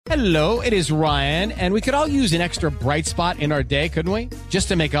Hello, it is Ryan, and we could all use an extra bright spot in our day, couldn't we? Just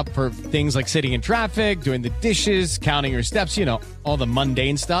to make up for things like sitting in traffic, doing the dishes, counting your steps, all the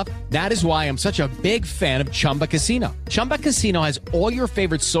mundane stuff. That is why I'm such a big fan of Chumba Casino. Chumba Casino has all your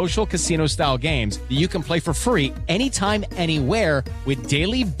favorite social casino-style games that you can play for free anytime, anywhere with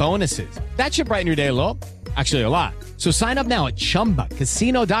daily bonuses. That should brighten your day a little. Actually, a lot. So sign up now at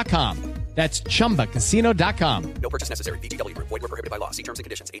ChumbaCasino.com. That's ChumbaCasino.com. No purchase necessary. VGW Group. Void where prohibited by law. See terms and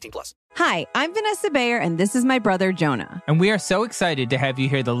conditions. 18+. Hi, I'm Vanessa Bayer, and this is my brother, Jonah. And we are so excited to have you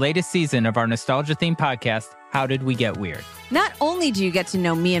hear the latest season of our nostalgia-themed podcast, How Did We Get Weird? Not only do you get to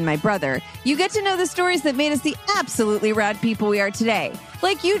know me and my brother, you get to know the stories that made us the absolutely rad people we are today.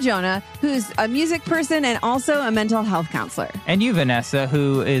 Like you, Jonah, who's a music person and also a mental health counselor. And you, Vanessa,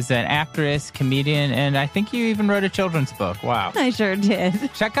 who is an actress, comedian, and I think you even wrote a children's book. Wow. I sure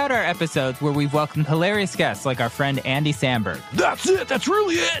did. Check out our episodes where we've welcomed hilarious guests like our friend Andy Samberg. That's it. That's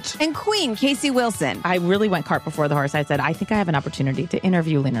really it. And Queen Casey Wilson. I really went cart before the horse. I said, I think I have an opportunity to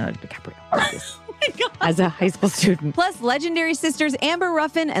interview Leonardo DiCaprio. As a high school student. Plus legendary sisters Amber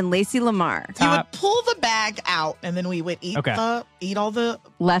Ruffin and Lacey Lamar. You would pull the bag out, and then we would eat all the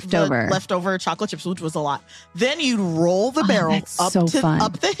leftover chocolate chips, which was a lot. Then you'd roll the barrel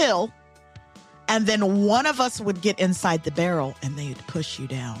up the hill, and then one of us would get inside the barrel, and they'd push you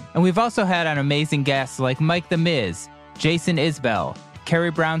down. And we've also had on amazing guests like Mike the Miz, Jason Isbell,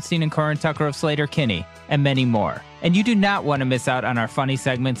 Carrie Brownstein and Corin Tucker of Slater-Kinney, and many more. And you do not want to miss out on our funny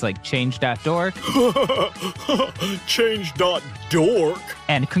segments like Change.dork. Change.dork.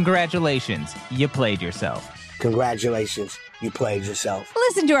 And congratulations, you played yourself. Congratulations, you played yourself.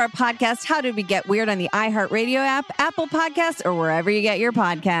 Listen to our podcast, How Did We Get Weird, on the iHeartRadio app, Apple Podcasts, or wherever you get your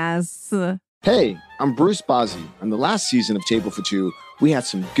podcasts. Hey, I'm Bruce Bozzi. On the last season of Table for Two, we had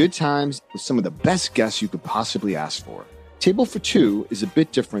some good times with some of the best guests you could possibly ask for. Table for Two is a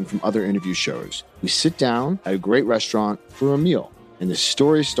bit different from other interview shows. We sit down at a great restaurant for a meal, and the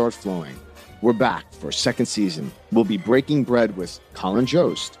stories start flowing. We're back for a second season. We'll be breaking bread with Colin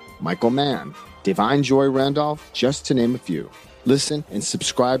Jost, Michael Mann, Divine Joy Randolph, just to name a few. Listen and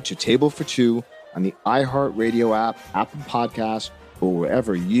subscribe to Table for Two on the iHeartRadio app, Apple Podcasts, or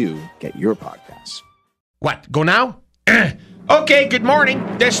wherever you get your podcasts. What, go now? Okay, good morning.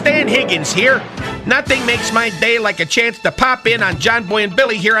 There's Stan Higgins here. Nothing makes my day like a chance to pop in on John Boy and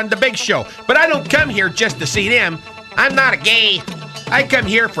Billy here on The Big Show. But I don't come here just to see them. I'm not a gay. I come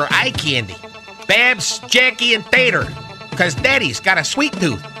here for eye candy. Babs, Jackie, and Tater. Because Daddy's got a sweet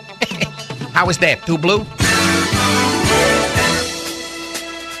tooth. How was that? Too blue?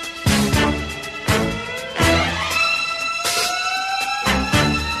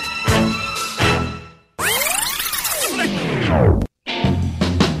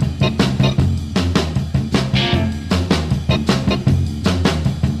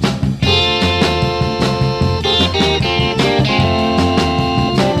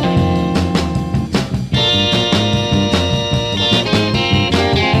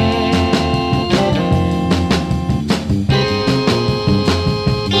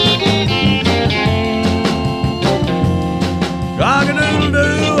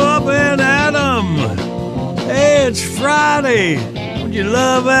 Don't you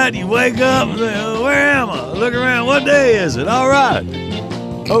love that? You wake up and say, oh, where am I? Look around. What day is it? All right.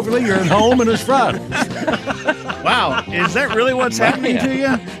 Hopefully you're at home and it's Friday. Wow. Is that really what's happening to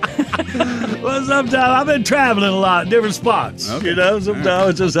you? Well, sometimes I've been traveling a lot, different spots. Okay. Sometimes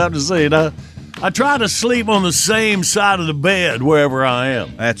I just have to see it. I try to sleep on the same side of the bed wherever I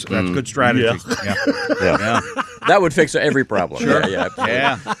am. That's good strategy. Yeah. That would fix every problem. Sure.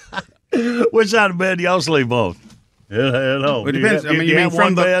 Yeah. Which side of the bed do y'all sleep on? At home. It depends. You mean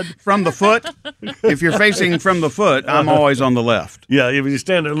from the foot? If you're facing from the foot, I'm always on the left. Yeah, if you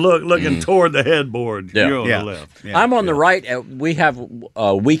stand there looking toward the headboard, you're on the left. Yeah. I'm on the right. We have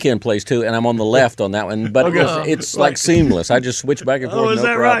a weekend place, too, and I'm on the left on that one. But it's like seamless. I just switch back and forth. Oh, is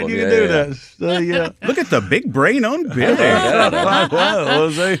that right? You can do that. Look at the big brain on Billy.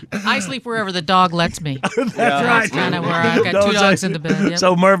 I sleep wherever the dog lets me. That's right. That's kind of where I got two dogs in the bed. Yep.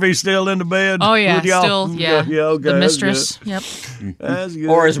 So Murphy's still in the bed? Oh, yeah. Still, Yeah, okay. The mistress. Yep. That's good.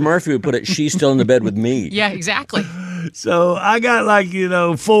 Or as Murphy would put it, she's still in the bed with me. Yeah, exactly. So I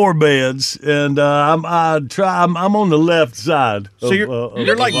got 4 beds, and I'm on the left side. So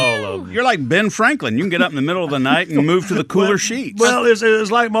you're like Ben Franklin. You can get up in the middle of the night and move to the cooler sheets. Well, it's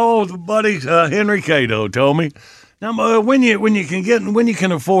like my old buddy Henry Cato told me. Now, when you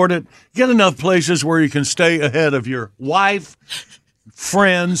can afford it, get enough places where you can stay ahead of your wife,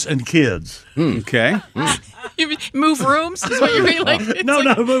 friends, and kids. Okay. You move rooms is what you mean? Like no,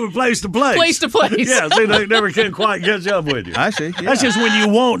 moving place to place. Place to place. Yeah, see, they never can quite catch up with you. I see. Yeah. That's just when you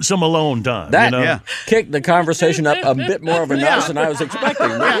want some alone time. That kicked the converation up a bit more of a notch than I was expecting.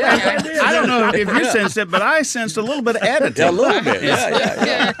 But I don't know if you sensed it, but I sensed a little bit of attitude. Yeah, a little bit.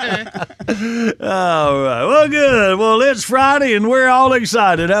 Yeah. All right. Well, good. Well, it's Friday, and we're all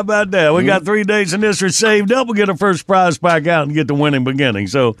excited. How about that? We got 3 days in history saved up. We'll get our first prize pack out and get the winning beginning.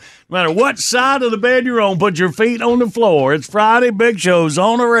 So no matter what side of the bed you're on, put your feet on the floor. It's Friday. Big Show's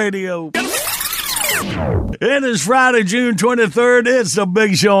on the radio. It is Friday, June 23rd. It's the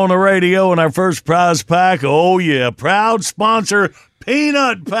Big Show on the radio, and our first prize pack, oh yeah, proud sponsor,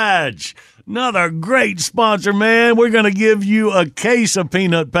 Peanut Patch. Another great sponsor, man. We're going to give you a case of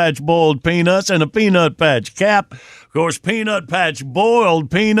Peanut Patch boiled peanuts and a Peanut Patch cap. Of course, Peanut Patch boiled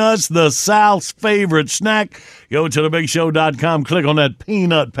peanuts, the South's favorite snack. Go to thebigshow.com, click on that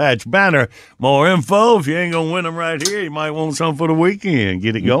Peanut Patch banner. More info. If you ain't going to win them right here, you might want some for the weekend.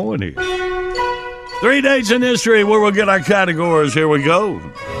 Get it going here. 3 days in history where we'll get our categories. Here we go.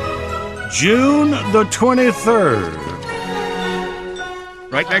 June the 23rd.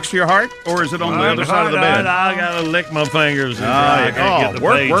 Right next to your heart, or is it on the other side of the bed? I gotta lick my fingers. I can't get the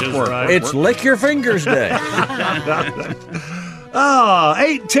pages right. It's Lick Your Fingers Day.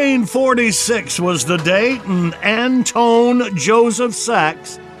 1846 was the date, and Anton Joseph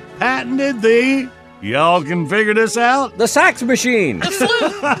Sachs patented the, y'all can figure this out? The sax machine. The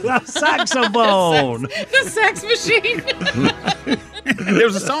flute. Saxophone. The sax machine. There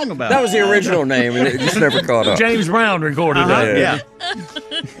was a song about that. That was the original name, and it just never caught up. James Brown recorded that. Yeah.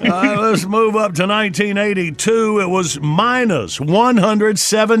 Let's move up to 1982. It was minus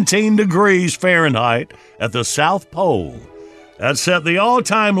 117 degrees Fahrenheit at the South Pole. That set the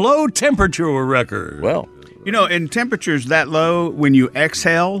all-time low temperature record. Well, you know, in temperatures that low, when you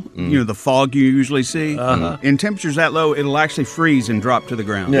exhale, you know, the fog you usually see, in temperatures that low, it'll actually freeze and drop to the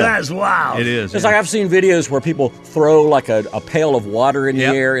ground. Yeah. That's wild. It is. It's like I've seen videos where people throw like a pail of water in the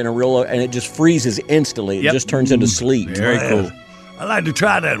air in a real low, and it just freezes instantly. It just turns into sleet. Very cool. I'd like to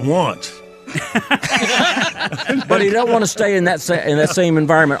try that once. But you don't want to stay in that same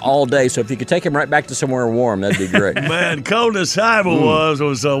environment all day. So if you could take him right back to somewhere warm, that'd be great. Man, coldest ever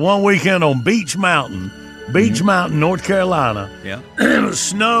was one weekend on Beach Mountain, North Carolina. Yeah. It was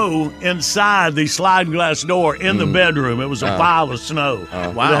snow inside the sliding glass door in the bedroom. It was a pile of snow.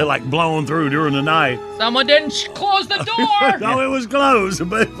 Wow. They had like blown through during the night. Someone didn't close the door. No, it was closed,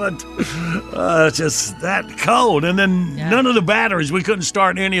 but just that cold. And then none of the batteries, we couldn't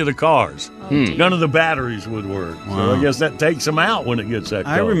start any of the cars. None of the batteries would work. Wow. So I guess that takes them out when it gets that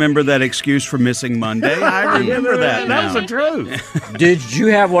cold. I remember that excuse for missing Monday. I remember that now. That was the truth. Did you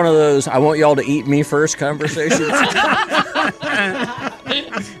have one of those, I want y'all to eat me first conversations?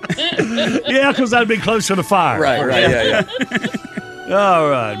 Yeah, because I'd be close to the fire. Right, yeah. All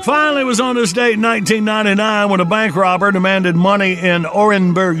right. Finally, it was on this date in 1999 when a bank robber demanded money in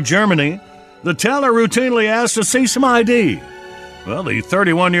Orenburg, Germany. The teller routinely asked to see some ID. Well, the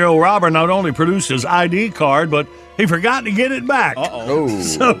 31-year-old robber not only produced his ID card, but he forgot to get it back.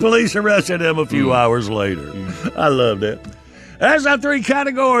 So police arrested him a few hours later. I loved it. That's our 3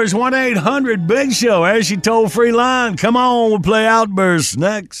 categories. 1-800-BIG-SHOW. As you told free line. Come on, we'll play Outbursts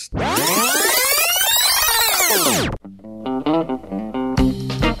next.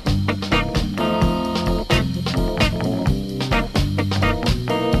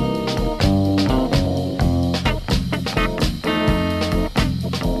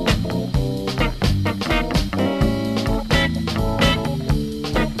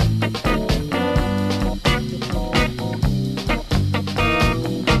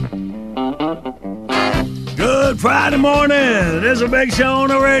 Friday morning, there's a Big Show on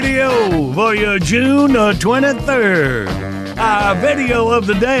the radio for you, June 23rd. Our video of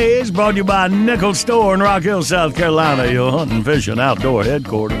the day is brought to you by Nickel Store in Rock Hill, South Carolina, your hunting, fishing, outdoor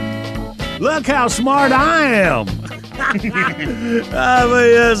headquarters. Look how smart I am. I mean,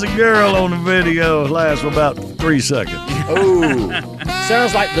 there's a girl on the video. Lasts for about 3 seconds. Oh,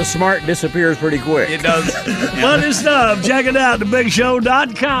 sounds like the smart disappears pretty quick. It does. Funny stuff. Check it out,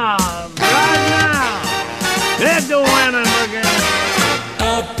 thebigshow.com. Right now. Let's go in and look at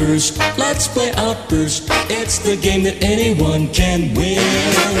Outburst, let's play Outburst. It's the game that anyone can win.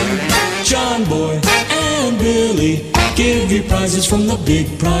 John Boy and Billy give you prizes from the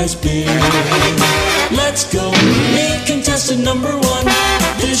big prize bin. Let's go, meet contestant number 1.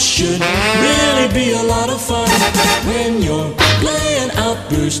 This should really be a lot of fun. When you're playing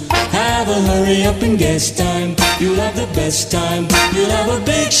Outburst, have a hurry up and guess time. You'll have the best time. You'll have a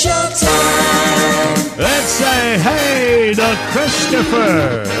Big Show time. Let's say hey say to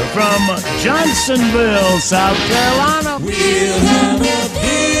Christopher from Johnsonville, South Carolina. We'll have a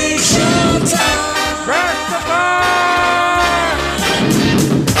big showtime.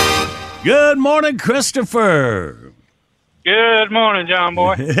 Christopher! Good morning, Christopher. Good morning, John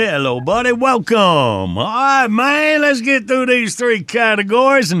Boy. Hello, buddy. Welcome. All right, man, let's get through these 3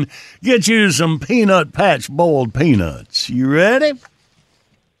 categories and get you some Peanut Patch boiled peanuts. You ready?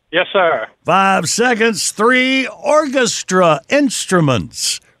 Yes, sir. 5 seconds, 3 orchestra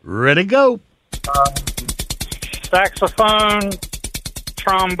instruments. Ready, go. Saxophone,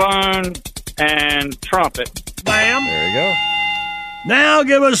 trombone, and trumpet. Bam. There you go. Now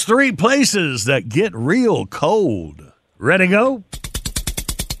give us 3 places that get real cold. Ready, go.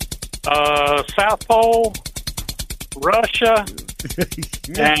 South Pole, Russia,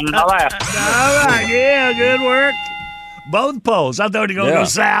 and Alaska. All right, yeah, good work. Both poles. I thought you were going to go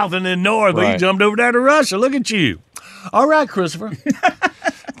south and then north, but you jumped over there to Russia. Look at you. All right, Christopher.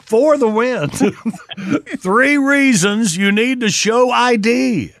 For the win. 3 reasons you need to show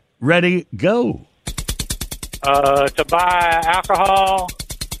ID. Ready, go. To buy alcohol,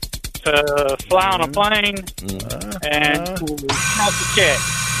 to fly on a plane, and to cash a check.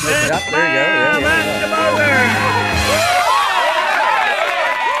 There you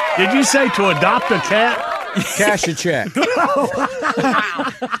go. Did you say to adopt a cat? Cash a check. But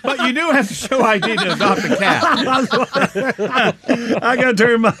you do have to show ID to adopt a cat. I got to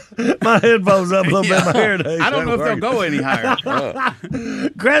turn my headphones up a little bit. My hair I don't know if they'll go any higher.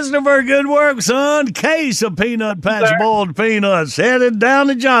 Christopher, good work, son. Case of Peanut Patch boiled peanuts headed down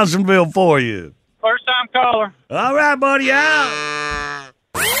to Johnsonville for you. First time caller. All right, buddy, out.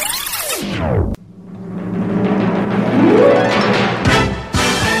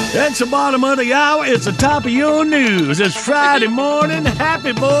 That's the bottom of the hour. It's the top of your news. It's Friday morning.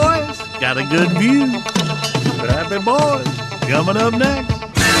 Happy boys. Got a good view. Happy boys. Coming up next.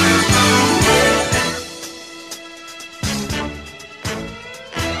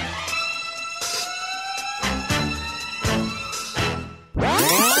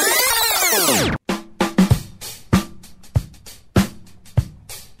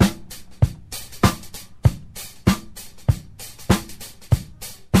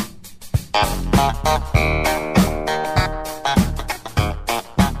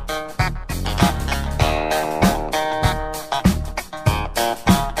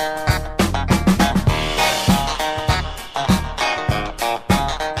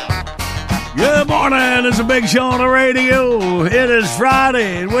 Good morning. It's a big show on the radio. It is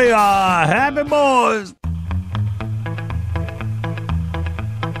Friday, and we are happy boys.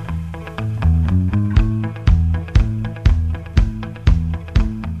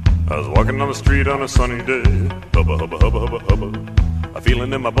 I was walking down the street on a sunny day. Hubba, hubba, hubba, hubba, hubba. A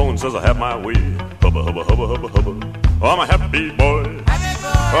feeling in my bones says I have my way. Hubba, hubba, hubba, hubba, hubba. Oh, I'm a happy boy.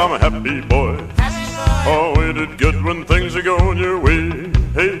 Oh, I'm a happy boy. Oh, ain't it good when things are going your way?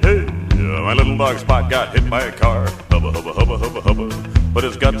 Hey, hey. Yeah, my little dog Spot got hit by a car. Hubba, hubba, hubba, hubba, hubba. Put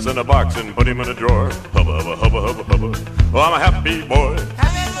his guts in a box and put him in a drawer. Hubba, hubba, hubba, hubba, hubba. Oh, I'm a happy boy.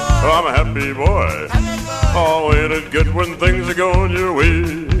 Oh, I'm a happy boy. Oh, ain't it good when things are going your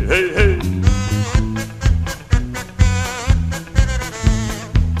way? Hey, hey.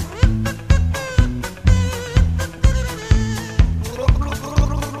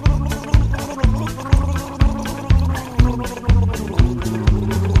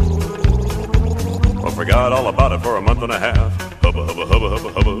 I forgot all about it for a month and a half. Hubba, hubba, hubba, hubba,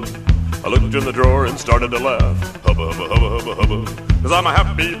 hubba. I looked in the drawer and started to laugh. Hubba, hubba, hubba, hubba, hubba. 'Cause I'm a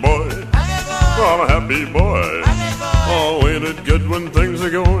happy boy. Oh, I'm a happy boy. Oh, ain't it good when things are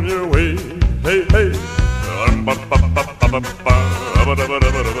going your way? Hey, hey.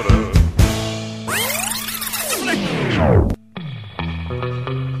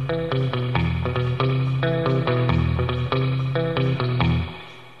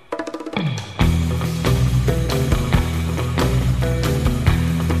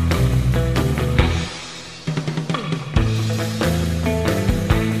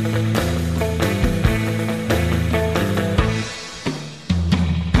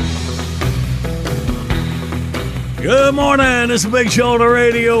 Good morning. It's a big show on the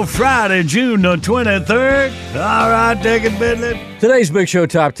radio, Friday, June the 23rd. All right, take it, Bentley. Today's Big Show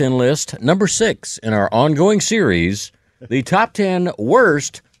Top 10 list, number 6 in our ongoing series, the Top 10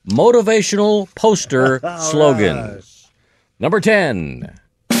 Worst Motivational Poster Slogans. Number 10.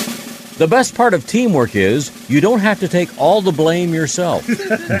 The best part of teamwork is you don't have to take all the blame yourself.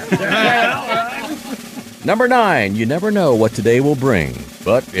 Number 9, you never know what today will bring.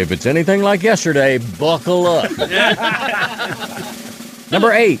 But if it's anything like yesterday, buckle up.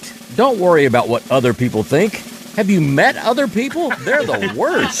 Number 8, don't worry about what other people think. Have you met other people? They're the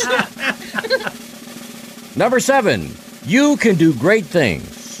worst. Number 7, you can do great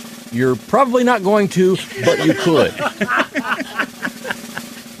things. You're probably not going to, but you could.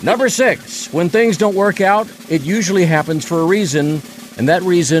 Number 6, when things don't work out, it usually happens for a reason, and that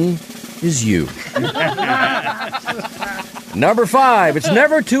reason is you. Number 5, it's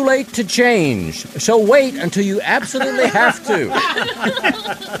never too late to change, so wait until you absolutely have to.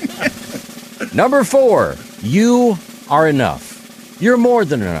 Number 4, you are enough. You're more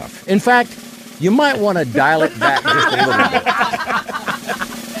than enough. In fact, you might want to dial it back just a little bit.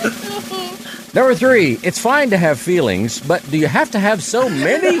 Number 3, it's fine to have feelings, but do you have to have so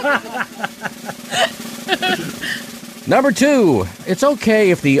many? Number 2, it's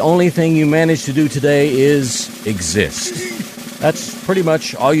okay if the only thing you manage to do today is exist. That's pretty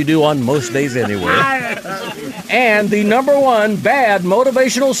much all you do on most days anyway. And the number 1 bad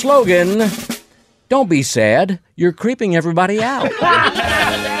motivational slogan, don't be sad, you're creeping everybody out.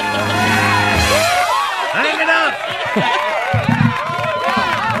 Hang it up!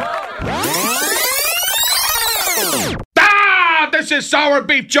 This is Sour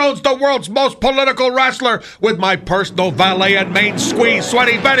Beef Jones, the world's most political wrestler, with my personal valet and main squeeze,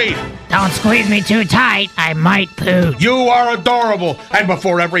 Sweaty Betty. Don't squeeze me too tight, I might poo. You are adorable. And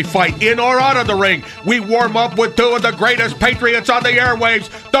before every fight, in or out of the ring, we warm up with 2 of the greatest patriots on the airwaves,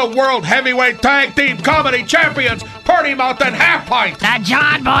 the World Heavyweight Tag Team Comedy Champions, Party Mouth and Half Pint. The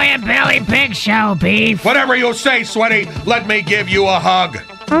John Boy and Billy Big Show, Beef. Whatever you say, Sweaty, let me give you a hug.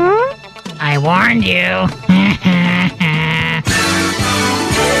 I warned you.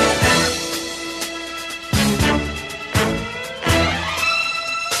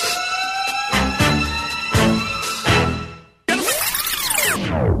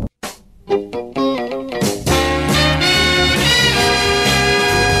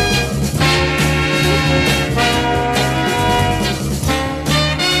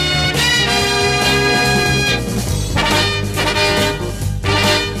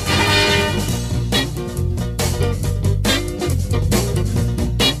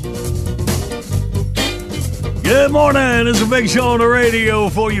 Good morning. It's a big show on the radio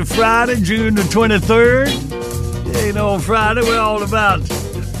for you Friday, June the 23rd. You know, on Friday, we're all about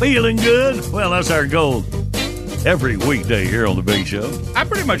feeling good. Well, that's our goal every weekday here on the Big Show. I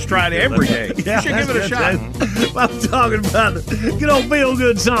pretty much try it every day. Yeah, you should give it a shot. I'm talking about good old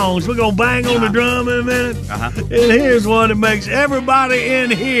feel-good songs. We're going to bang on the drum in a minute. And here's one that makes everybody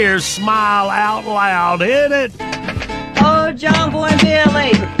in here smile out loud. Hit it. Oh, John Boy and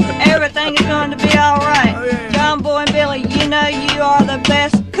Billy, everything is going to be all right. Oh, yeah. John Boy and Billy, you know you are the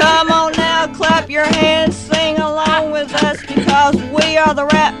best. Come on now, clap your hands, sing along with us because we are the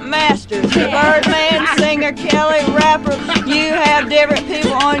rap masters. The Birdman, singer, Kelly, rapper, you have different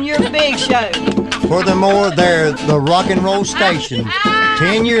people on your Big Show. Furthermore, they're the rock and roll station.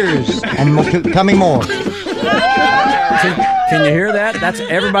 10 years and coming more. Can you hear that? That's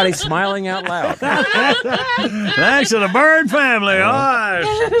everybody smiling out loud. Thanks to the Bird family. All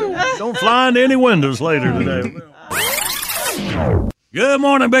right. Don't fly into any windows later today. Good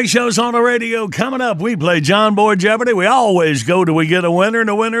morning, Big Show's on the radio. Coming up, we play John Boy Jeopardy. We always go till we get a winner, and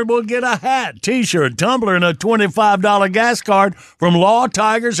the winner will get a hat, T-shirt, tumbler, and a $25 gas card from Law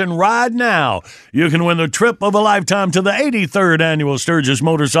Tigers and Ride Now. You can win the trip of a lifetime to the 83rd Annual Sturgis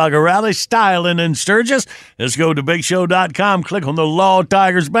Motorcycle Rally, styling in Sturgis. Let's go to BigShow.com, click on the Law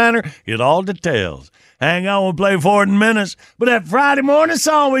Tigers banner, get all details. Hang on, we'll play for it in minutes. But that Friday morning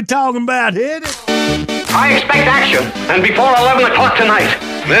song we talking about, hit it. I expect action, and before 11 o'clock tonight.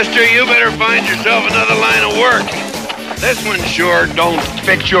 Mister, you better find yourself another line of work. This one sure don't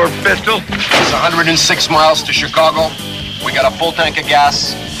fit your pistol. It's 106 miles to Chicago. We got a full tank of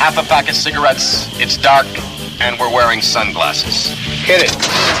gas, half a pack of cigarettes. It's dark, and we're wearing sunglasses. Hit it.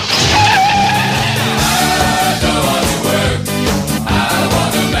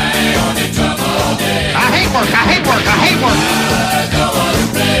 I hate work, I hate work, I hate work.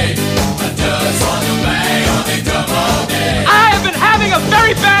 I have been having a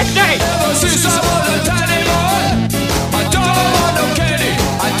very bad day. Ever since I was a tiny boy, I don't want no candy,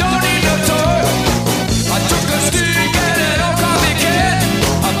 I don't need no toy. I took a stick and an old coffee can,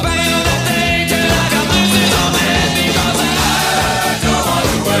 I banged on that thing till I got bruises on my head because I don't want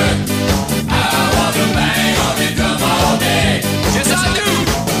to work. I want to bang on the drum all day. Yes, I do.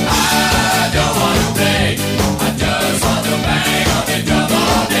 I don't want to play, I just want to bang.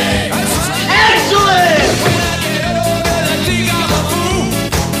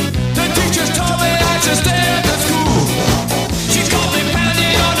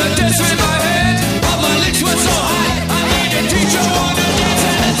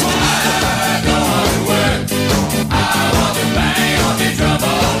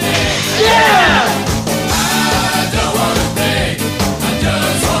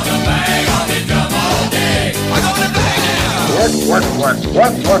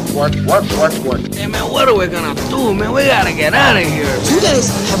 Hey, man, what are we gonna do, man? We gotta get out of here. Do you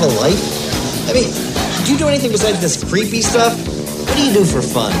guys have a life? I mean, do you do anything besides this creepy stuff? What do you do for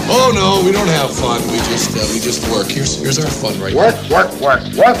fun? Oh no, we don't have fun. We just work. Here's our fun right Work.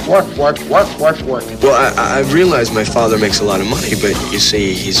 Well, I realize my father makes a lot of money, but you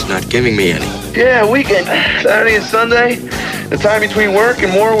see, he's not giving me any. Yeah, weekend. Saturday and Sunday. The time between work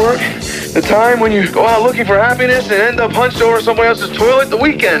and more work. The time when you go out looking for happiness and end up hunched over somebody else's toilet. The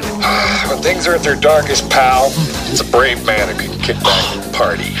weekend. When things are at their darkest, pal, it's a brave man who can kick back and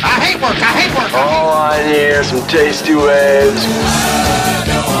party. I hate work. All I need are some tasty waves.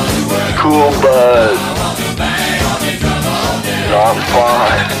 Cool buzz. And I'm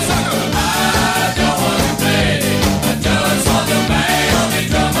fine.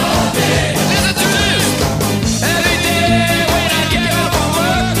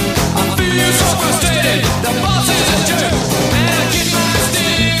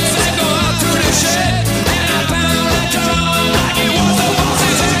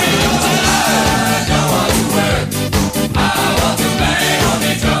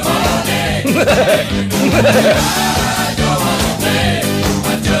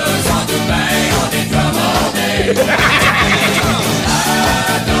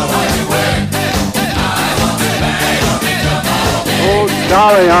 Oh,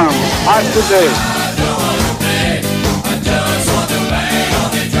 golly, I'm hot today.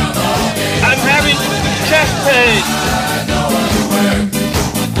 I'm having chest pain.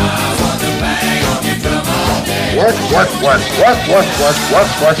 Work. I hate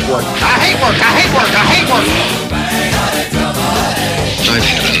work. I've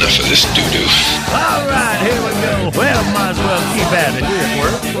had enough of this doo-doo. All right, here we go. Well, might as well keep at it here at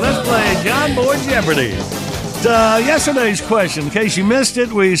work. Let's play John Boy Jeopardy. Yesterday's question, in case you missed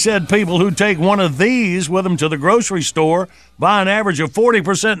it, we said people who take one of these with them to the grocery store buy an average of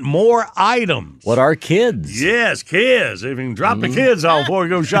 40% more items. What are kids? Yes, kids. If you can drop the kids off before we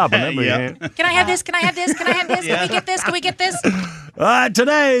go shopping, that'd be Can I have this? Can I have this? Can I have this? Can we get this? Can we get this? All right,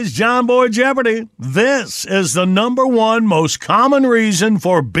 today's John Boy Jeopardy. This is the number one most common reason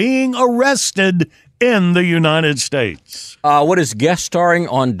for being arrested in the United States. What is guest starring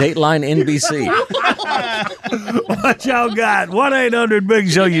on Dateline NBC? What y'all got?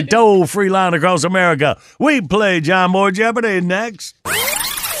 1-800-BIG-SHOW, you toll-free line across America. We play John Boy Jeopardy next.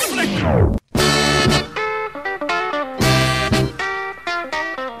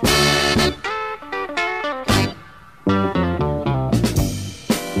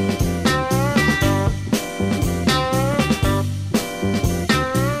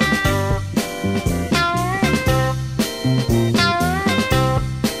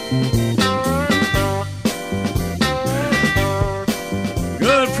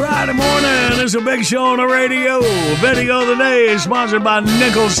 Friday morning, it's a big show on the radio. Video of the day is sponsored by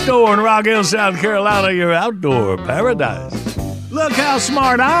Nichols Store in Rock Hill, South Carolina, your outdoor paradise. Look how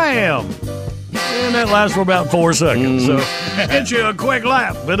smart I am. And that lasts for about 4 seconds. So get you a quick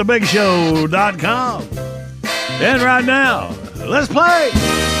laugh at thebigshow.com. And right now, let's play.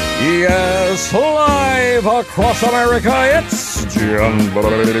 Yes, live across America, it's John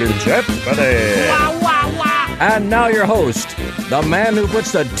Boy Jeopardy. Wow, wow, wow. And now your host, the man who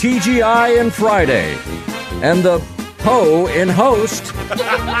puts the TGI in Friday and the Poe in host.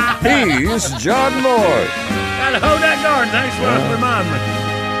 He's John Boy. Gotta hold that guard. Thanks for reminding me.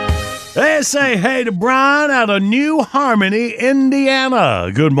 Let's say hey to Brian out of New Harmony,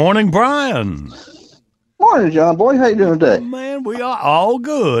 Indiana. Good morning, Brian. Morning, John Boy. How you doing today? Man, we are all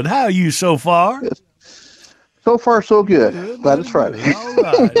good. How are you so far? So far, so good. Glad it's Friday. All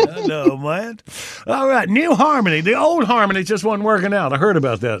right. I know, man. All right. New Harmony. The old Harmony just wasn't working out. I heard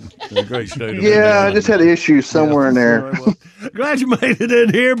about that. In great state of Indiana. I just had issues somewhere in there. Glad you made it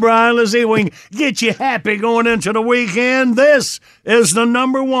in here, Brian. Let's see if we can get you happy going into the weekend. This is the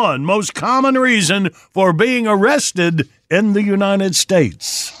number one most common reason for being arrested in the United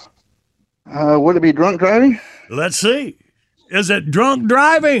States. Would it be drunk driving? Let's see. Is it drunk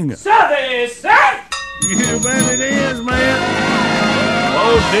driving? Service! You bet it is, man.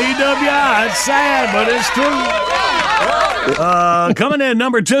 Oh, DWI. It's sad, but it's true. Coming in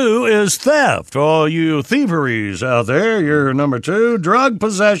number 2 is theft. All you thieveries out there, you're number 2. Drug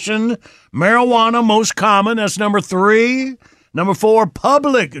possession, marijuana, most common. That's number 3. Number 4,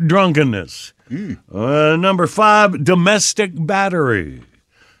 public drunkenness. Number 5, domestic battery.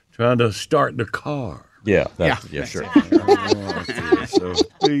 Trying to start the car. Yeah, sure. So,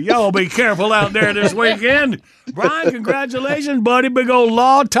 y'all be careful out there this weekend. Brian, congratulations, buddy. Big old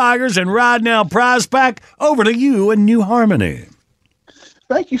Law Tigers and Ride Now prize pack over to you in New Harmony.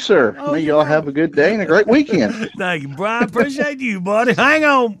 Thank you, sir. May y'all have a good day and a great weekend. Thank you, Brian. Appreciate you, buddy. Hang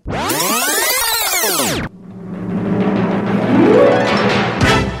on.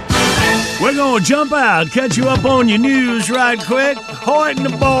 We're going to jump out, catch you up on your news right quick. Hoyt and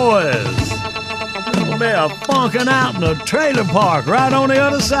the boys. We'll be funking out in a trailer park right on the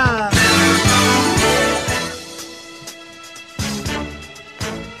other side.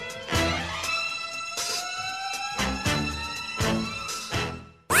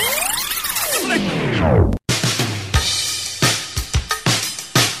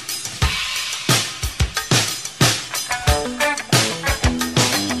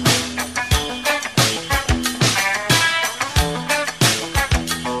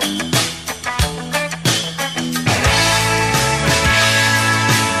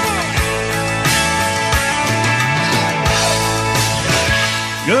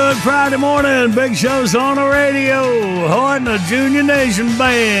 Good Friday morning. Big Show's on the radio. Hoyt and the Junior Nation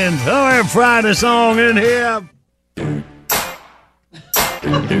Band. Our Friday song in here.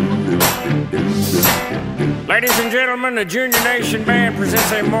 Ladies and gentlemen, the Junior Nation Band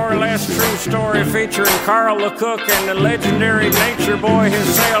presents a more or less true story featuring Carl LeCook and the legendary nature boy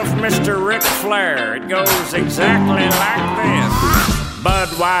himself, Mr. Ric Flair. It goes exactly like this.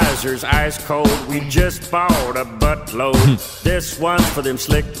 Budweiser's ice cold, we just bought a buttload. This one's for them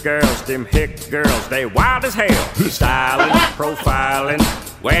slick girls, them hick girls, they wild as hell. Styling, profiling,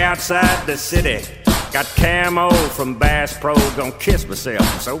 way outside the city. Got camo from Bass Pro, gonna kiss myself,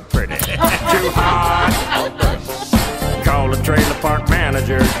 I'm so pretty. Too hot, call the trailer park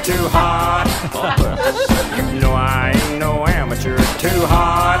manager. Too hot, you know I ain't no amateur. Too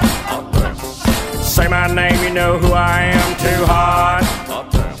hot, say my name, you know who I am. Too hot,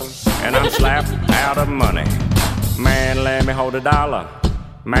 and I'm slapped out of money. Man, let me hold $1.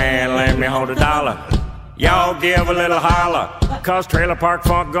 Man, let me hold $1. Y'all give a little holler, cause Trailer Park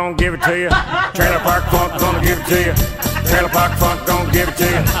Funk gon' give it to you. Trailer Park Funk gonna give it to you. Trailer Park Funk gon' give it to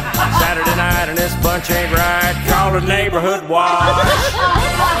you. Saturday night and this bunch ain't right. Call the neighborhood watch.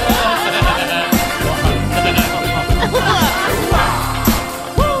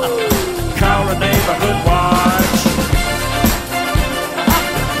 Call the neighborhood watch.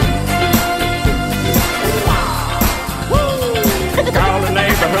 Call the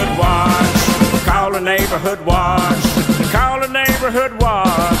neighborhood watch. Call the neighborhood watch. Call the neighborhood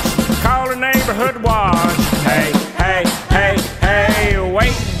watch. Call the neighborhood watch. Hey, hey, hey, hey,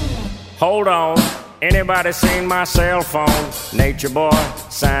 wait. Hold on. Anybody seen my cell phone? Nature boy,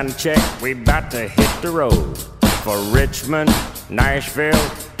 sign the check. We about to hit the road for Richmond,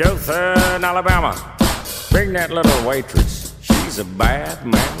 Nashville, Dothan, Alabama. Bring that little waitress. She's a bad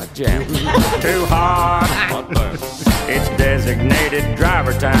mama jamma. Too hot. It's designated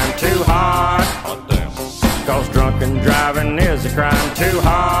driver time. Too hot. Cause drunken driving is a crime. Too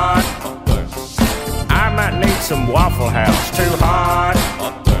hot. I might need some Waffle House. Too hot.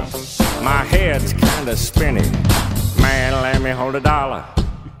 My head's kinda spinning. Man, let me hold $1.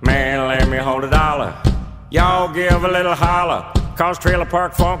 Man, let me hold $1. Y'all give a little holler, cause Trailer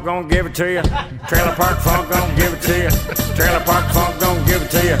Park Funk gon' give it to you. Trailer Park Funk gon' give it to you. Trailer Park Funk gon' give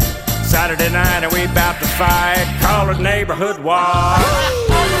it to you. Saturday night and we bout to fight. Call the neighborhood watch.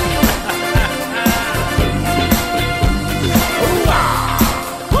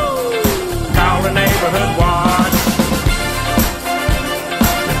 Call the neighborhood watch.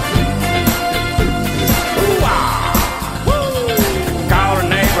 Call the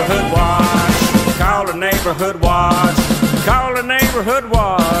neighborhood watch. Call the neighborhood watch. Call the neighborhood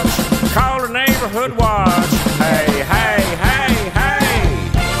watch. Call the neighborhood watch. Hey, hey, hey, hey.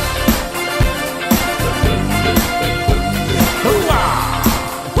 Hoo-ah.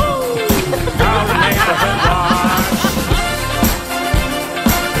 Call the neighborhood watch.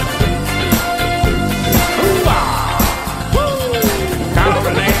 Hoo-ah. Call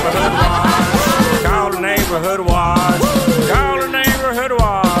the neighborhood watch. Call the neighborhood watch. Call the neighborhood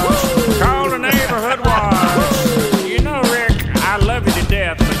watch. Call the neighborhood watch. You know, Rick, I love you to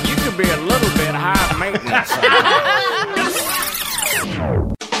death, but you could be a little bit high maintenance.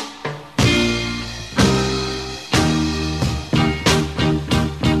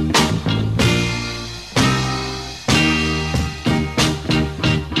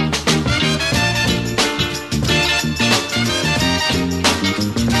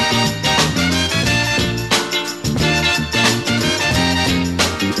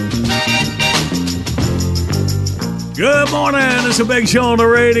 Good morning. It's a Big Show on the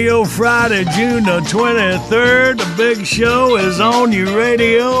radio, Friday, June the 23rd. The Big Show is on your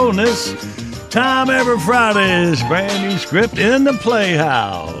radio, and this time every Friday is brand new script in the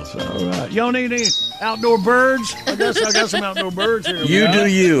Playhouse. All right. Y'all need any outdoor birds? I guess I got some outdoor birds here. You do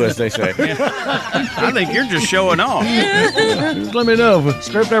you, as they say. I think you're just showing off. Just let me know if a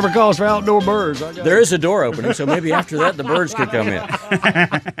script ever calls for outdoor birds. There is a door opening, so maybe after that the birds could come in. All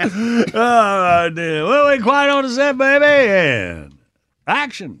right, then. Well, we quiet on the set, baby, and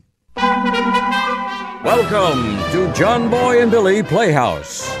action. Welcome to John Boy and Billy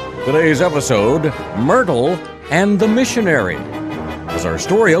Playhouse. Today's episode, Myrtle and the Missionary. As our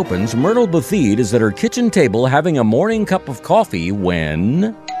story opens, Myrtle Bethede is at her kitchen table having a morning cup of coffee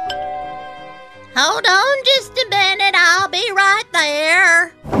when... Hold on just a minute, I'll be right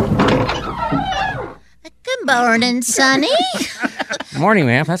there. Good morning, Sonny. Morning,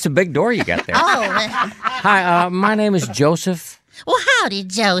 ma'am. That's a big door you got there. Hi, my name is Joseph. Well, howdy,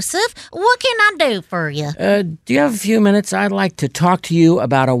 Joseph. What can I do for you? Do you have a few minutes? I'd like to talk to you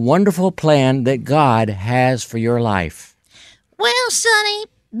about a wonderful plan that God has for your life. Well, Sonny,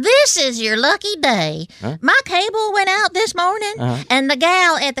 this is your lucky day. Huh? My cable went out this morning, and the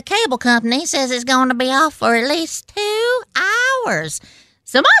gal at the cable company says it's going to be off for at least 2 hours.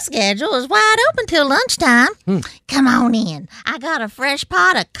 So my schedule is wide open till lunchtime. Come on in. I got a fresh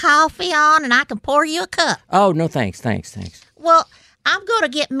pot of coffee on, and I can pour you a cup. Oh, no, thanks. Well, I'm going to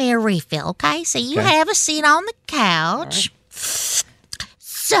get me a refill, okay? So you have a seat on the couch. Right.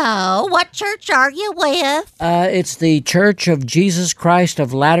 So, what church are you with? It's the Church of Jesus Christ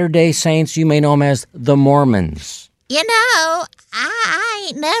of Latter-day Saints. You may know them as the Mormons. You know, I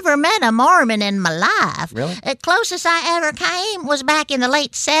ain't never met a Mormon in my life. Really? The closest I ever came was back in the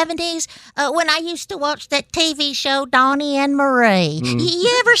late 70s when I used to watch that TV show Donnie and Marie.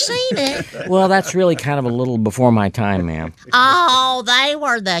 You ever seen it? Well, that's really kind of a little before my time, ma'am. Oh, they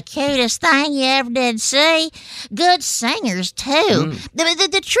were the cutest thing you ever did see. Good singers, too.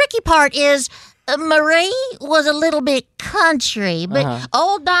 The tricky part is... Marie was a little bit country, but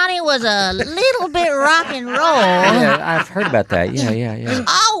old Donnie was a little bit rock and roll. Yeah, I've heard about that. Yeah.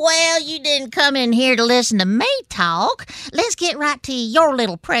 Oh, well, you didn't come in here to listen to me talk. Let's get right to your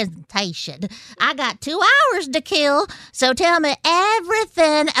little presentation. I got 2 hours to kill, so tell me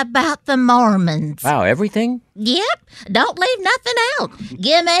everything about the Mormons. Wow, everything? Yep. Don't leave nothing out.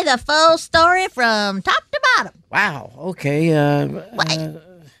 Give me the full story from top to bottom. Wow, okay,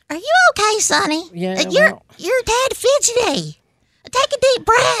 Are you okay, Sonny? Yeah, you're a tad fidgety. Take a deep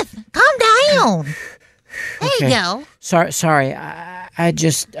breath. Calm down. There you go. Sorry. I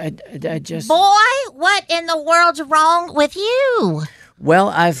just. Boy, what in the world's wrong with you? Well,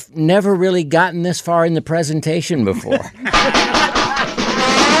 I've never really gotten this far in the presentation before.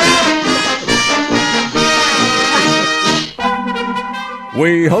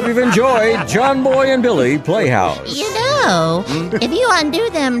 We hope you've enjoyed John Boy and Billy Playhouse. You know, if you undo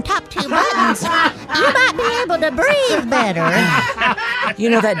them top 2 buttons, you might be able to breathe better. You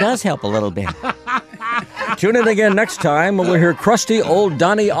know, that does help a little bit. Tune in again next time when we'll hear crusty old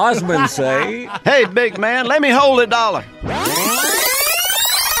Donny Osmond say, "Hey, big man, let me hold $1."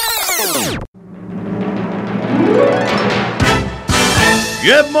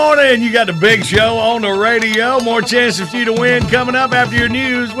 Good morning. You got the Big Show on the radio. More chances for you to win coming up after your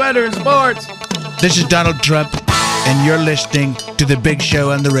news, weather, and sports. This is Donald Trump, and you're listening to the Big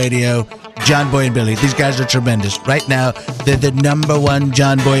Show on the radio. John Boy and Billy. These guys are tremendous. Right now, they're the #1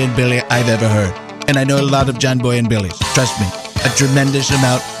 John Boy and Billy I've ever heard. And I know a lot of John Boy and Billys. Trust me. A tremendous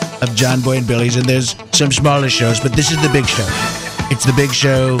amount of John Boy and Billys. And there's some smaller shows, but this is the Big Show. It's the Big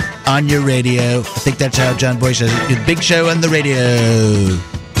Show on your radio. I think that's how John Boy says it. The Big Show on the radio.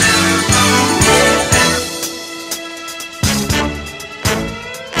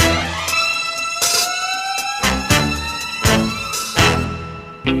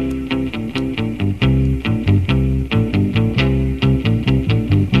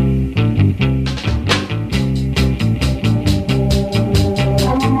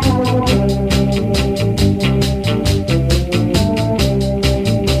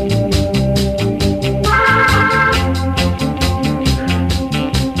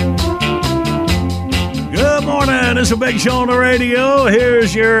 It's a Big Show on the radio.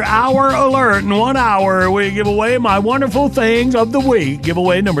 Here's your hour alert. In 1 hour, we give away my wonderful things of the week.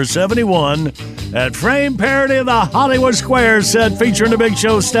 Giveaway number 71 at frame parody of the Hollywood Square set featuring the Big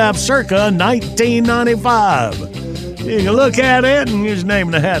Show staff circa 1995. You can look at it and use name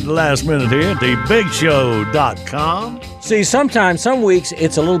in the hat at the last minute here at thebigshow.com. See, sometimes, some weeks,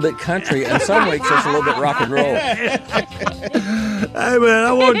 it's a little bit country, and some weeks it's a little bit rock and roll. Hey, man,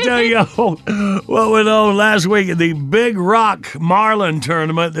 I want to tell y'all what went on last week at the Big Rock Marlin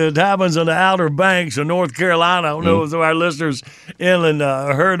tournament that happens in the Outer Banks of North Carolina. I don't know if our listeners inland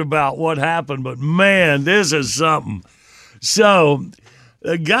heard about what happened, but, man, this is something. So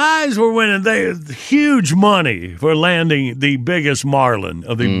the guys were winning huge money for landing the biggest marlin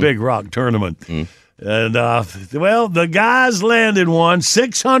of the Big Rock tournament. And, the guys landed one,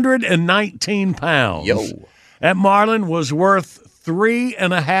 619 pounds. Yo. That marlin was worth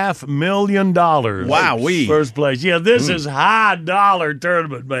 $3.5 million. Wowee. First place. Yeah, this is high dollar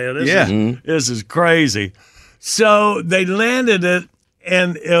tournament, man. This is crazy. So they landed it,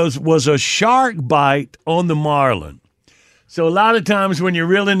 and it was a shark bite on the marlin. So a lot of times when you're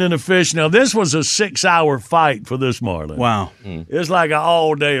reeling in a fish, now this was a 6-hour fight for this marlin. Wow. It's like an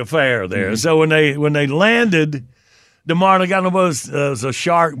all-day affair there. So when they landed, the marlin got a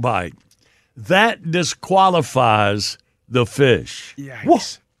shark bite. That disqualifies the fish.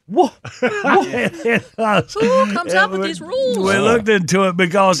 Yikes. What? Who comes up with these rules? We looked into it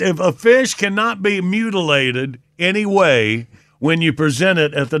because if a fish cannot be mutilated any way when you present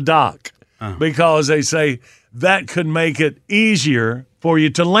it at the dock, because they say that could make it easier for you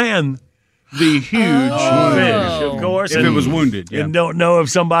to land the huge fish, of course. If it was wounded, And don't know if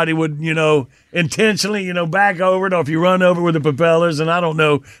somebody would, intentionally, back over it, or if you run over with the propellers. And I don't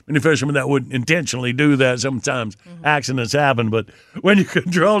know many fishermen that would intentionally do that. Sometimes accidents happen. But when you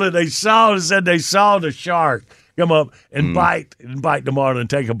control it, they saw the shark come up and bite the marlin, and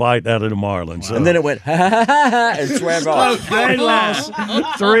take a bite out of the marlin. So. And then it went, ha, ha, ha, ha, and swam off. They lost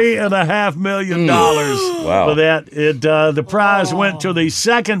 $3.5 million for that. The prize went to the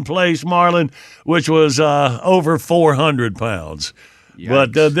second place marlin, which was over 400 pounds.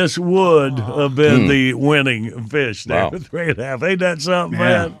 Yikes. But this would have been the winning fish there. Wow. 3.5. Ain't that something,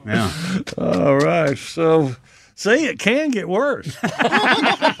 man? Yeah. All right. So, see, it can get worse.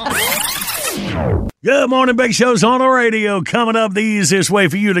 Good morning, Big Show's on the radio. Coming up, the easiest way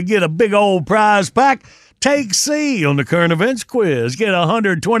for you to get a big old prize pack. Take C on the current events quiz. Get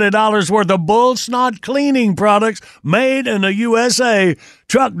 $120 worth of Bull Snot cleaning products made in the USA.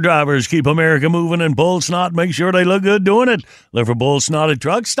 Truck drivers keep America moving, and Bull Snot make sure they look good doing it. Look for Bull Snotted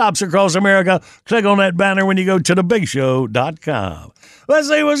truck stops across America. Click on that banner when you go to thebigshow.com. Let's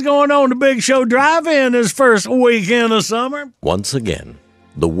see what's going on. The Big Show Drive-In this first weekend of summer. Once again,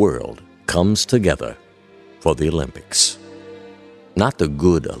 the world comes together for the Olympics. Not the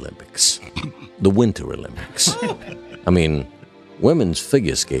good Olympics, the Winter Olympics. I mean, women's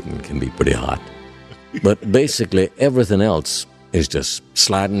figure skating can be pretty hot, but basically everything else is just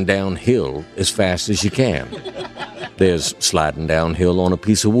sliding downhill as fast as you can. There's sliding downhill on a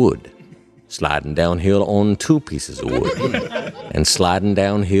piece of wood, sliding downhill on 2 pieces of wood, and sliding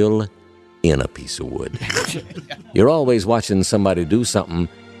downhill in a piece of wood. You're always watching somebody do something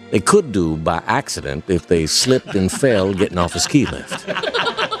they could do by accident if they slipped and fell getting off a ski lift.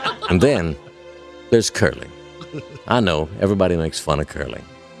 And then there's curling. I know, everybody makes fun of curling.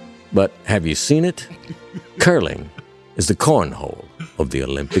 But have you seen it? Curling is the cornhole of the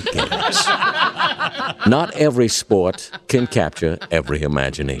Olympic Games. Not every sport can capture every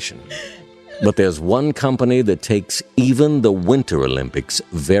imagination. But there's one company that takes even the Winter Olympics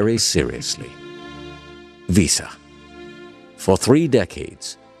very seriously. Visa. For 3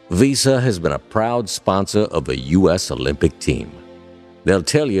 decades, Visa has been a proud sponsor of the U.S. Olympic team. They'll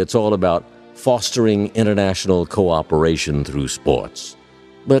tell you it's all about fostering international cooperation through sports.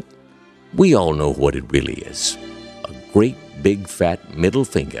 But we all know what it really is. A great big fat middle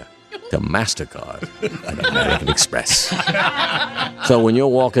finger to MasterCard and American Express. So when you're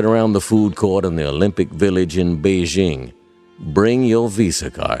walking around the food court in the Olympic Village in Beijing, bring your Visa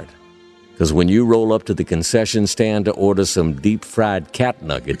card. Because when you roll up to the concession stand to order some deep-fried cat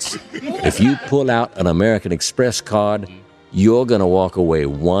nuggets, if you pull out an American Express card, you're going to walk away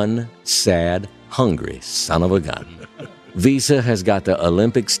one sad, hungry son of a gun. Visa has got the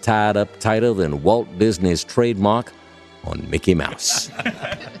Olympics tied up tighter than Walt Disney's trademark on Mickey Mouse,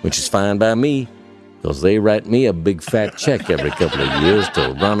 which is fine by me, because they write me a big fat check every couple of years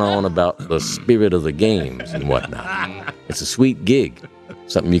to run on about the spirit of the games and whatnot. It's a sweet gig.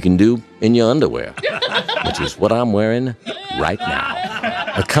 Something you can do in your underwear, which is what I'm wearing right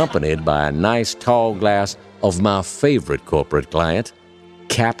now, accompanied by a nice tall glass of my favorite corporate client,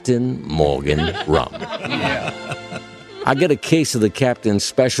 Captain Morgan Rum. I get a case of the Captain's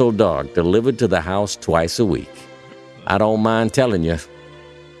Special Dog delivered to the house twice a week. I don't mind telling you,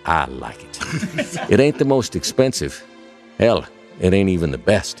 I like it. It ain't the most expensive. Hell, it ain't even the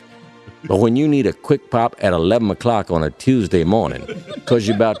best. But when you need a quick pop at 11 o'clock on a Tuesday morning, because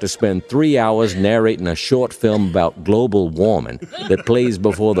you're about to spend 3 hours narrating a short film about global warming that plays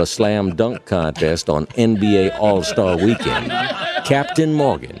before the slam dunk contest on NBA All-Star Weekend, Captain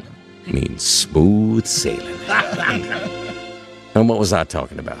Morgan means smooth sailing. And what was I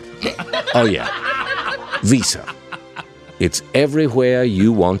talking about? Oh, yeah. Visa. It's everywhere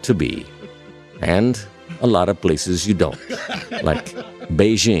you want to be. And a lot of places you don't. Like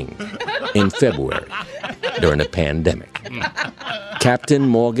Beijing in February during a pandemic. Captain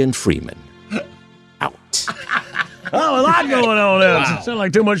Morgan Freeman. Out. Oh, a lot going on there. Wow. It sounds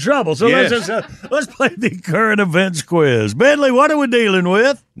like too much trouble. So let's play the current events quiz. Bentley, what are we dealing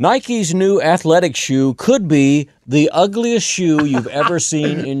with? Nike's new athletic shoe could be the ugliest shoe you've ever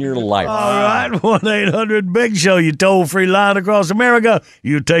seen in your life. All right, 1-800-BIG-SHOW, you toll-free line across America.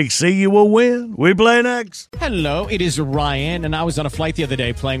 You take C, you will win. We play next. Hello, it is Ryan, and I was on a flight the other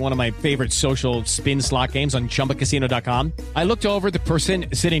day playing one of my favorite social spin slot games on ChumbaCasino.com. I looked over at the person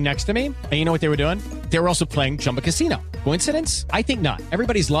sitting next to me, and you know what they were doing? They were also playing Chumba Casino. Coincidence? I think not.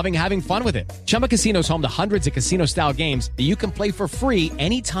 Everybody's loving having fun with it. Chumba Casino is home to hundreds of casino-style games that you can play for free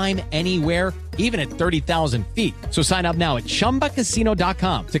anytime, anywhere, even at 30,000 feet. So sign up now at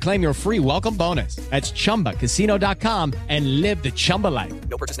ChumbaCasino.com to claim your free welcome bonus. That's ChumbaCasino.com and live the Chumba life.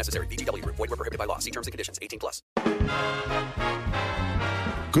 No purchase necessary. VGW. Void where prohibited by law. See terms and conditions. 18+.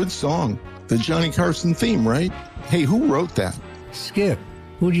 Good song. The Johnny Carson theme, right? Hey, who wrote that? Skip.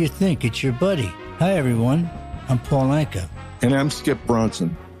 Who do you think? It's your buddy. Hi, everyone. I'm Paul Anka. And I'm Skip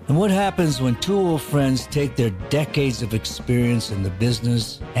Bronson. And what happens when two old friends take their decades of experience in the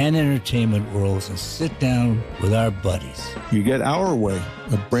business and entertainment worlds and sit down with our buddies? You get Our Way,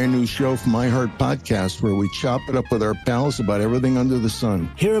 a brand new show from iHeart Podcast where we chop it up with our pals about everything under the sun.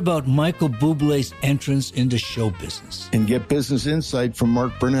 Hear about Michael Bublé's entrance into show business. And get business insight from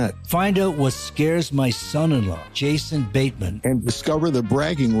Mark Burnett. Find out what scares my son-in-law, Jason Bateman. And discover the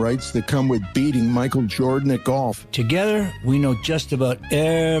bragging rights that come with beating Michael Jordan at golf. Together, we know just about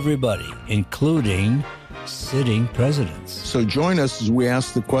everybody, including sitting presidents. So join us as we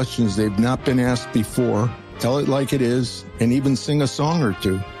ask the questions they've not been asked before, tell it like it is, and even sing a song or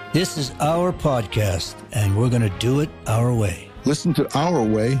two. This is our podcast, and we're going to do it our way. Listen to Our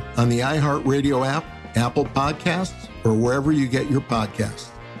Way on the iHeartRadio app, Apple Podcasts, or wherever you get your podcasts.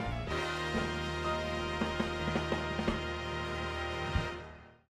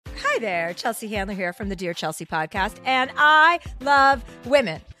 Hi there, Chelsea Handler here from the Dear Chelsea podcast, and I love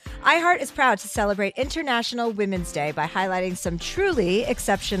women. iHeart is proud to celebrate International Women's Day by highlighting some truly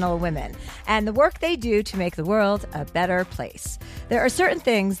exceptional women and the work they do to make the world a better place. There are certain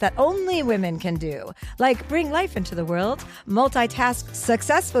things that only women can do, like bring life into the world, multitask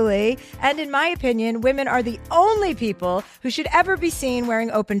successfully, and in my opinion, women are the only people who should ever be seen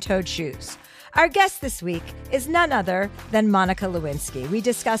wearing open-toed shoes. Our guest this week is none other than Monica Lewinsky. We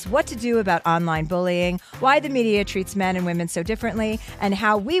discuss what to do about online bullying, why the media treats men and women so differently, and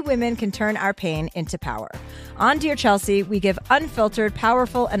how we women can turn our pain into power. On Dear Chelsea, we give unfiltered,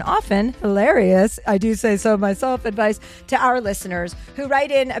 powerful, and often hilarious, I do say so myself, advice to our listeners who write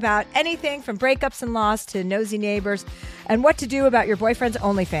in about anything from breakups and loss to nosy neighbors and what to do about your boyfriend's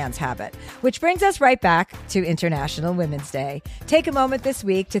OnlyFans habit. Which brings us right back to International Women's Day. Take a moment this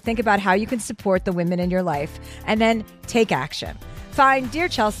week to think about how you can support the women in your life and then take action. Find Dear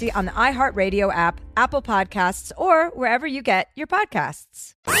Chelsea on the iHeartRadio app, Apple Podcasts, or wherever you get your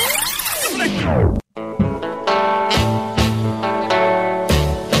podcasts.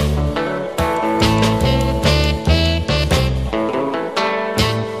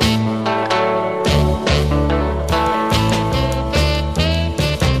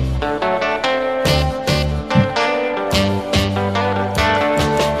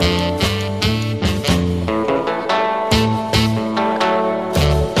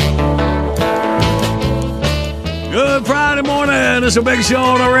 It's a big show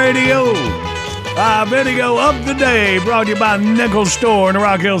on the radio. Video of the day brought to you by Nichols Store in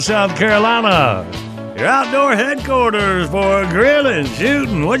Rock Hill, South Carolina. Your outdoor headquarters for grilling,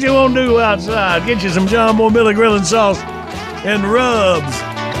 shooting. What you want to do outside? Get you some John Boy Billy grilling sauce and rubs.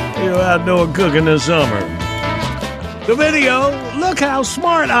 You're outdoor cooking this summer. The video, look how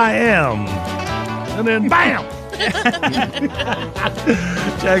smart I am. And then bam!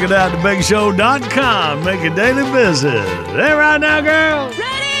 Check it out at thebigshow.com. Make a daily visit. Hey, right now, girl.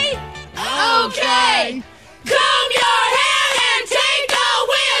 Ready? Okay. Comb your hair and take a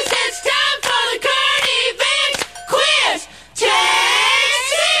whiz. It's time for the current events quiz.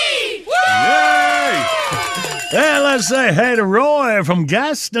 Taxi! Yay! Hey, let's say hey to Roy from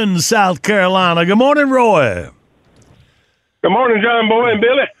Gaston, South Carolina. Good morning, Roy. Good morning, John Boy and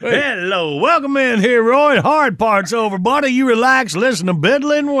Billy. Hello. Welcome in here, Roy. Hard part's over, buddy. You relax, listen to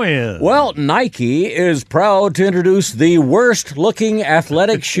Biddle and win. Well, Nike is proud to introduce the worst-looking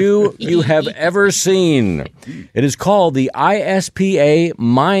athletic shoe you have ever seen. It is called the ISPA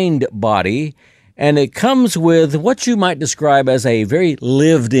Mind Body, and it comes with what you might describe as a very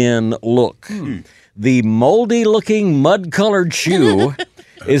lived-in look. The moldy-looking, mud-colored shoe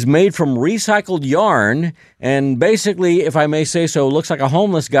is made from recycled yarn, and basically, if I may say so, looks like a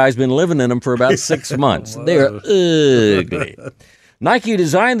homeless guy's been living in them for about 6 months. They're ugly. Nike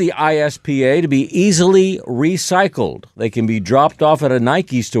designed the ISPA to be easily recycled. They can be dropped off at a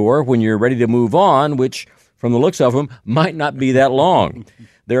Nike store when you're ready to move on, which, from the looks of them, might not be that long.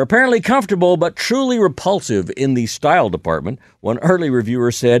 They're apparently comfortable, but truly repulsive in the style department. One early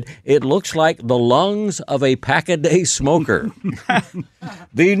reviewer said, it looks like the lungs of a pack-a-day smoker.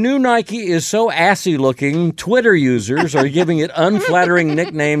 The new Nike is so assy-looking, Twitter users are giving it unflattering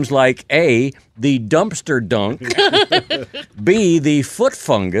nicknames like A, the dumpster dunk, B, the foot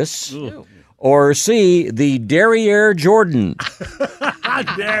fungus, or C, the derriere Jordan.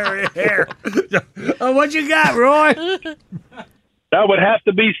 Derriere. What you got, Roy? That would have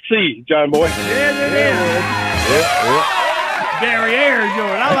to be C, John Boy. Yes, it is. Derriere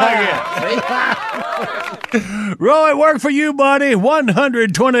Jordan. I like it. Roy, work for you, buddy.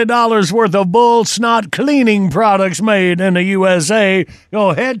 $120 worth of bull snot cleaning products made in the USA. Go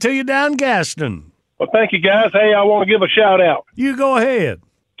ahead till you down Gaston. Well, thank you, guys. Hey, I want to give a shout-out. You go ahead.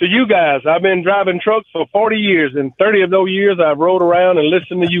 To you guys. I've been driving trucks for 40 years, and 30 of those years I've rode around and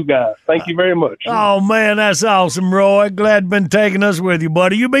listened to you guys. Thank you very much. Oh, man, that's awesome, Roy. Glad been taking us with you,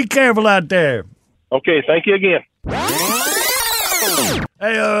 buddy. You be careful out there. Okay, thank you again.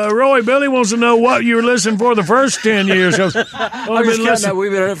 Hey, Roy, Billy wants to know what you were listening for the first 10 years. I'm just counting that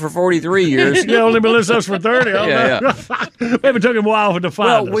we've been in it for 43 years. Yeah, only been listening to us for 30. Yeah. Maybe it took him a while to find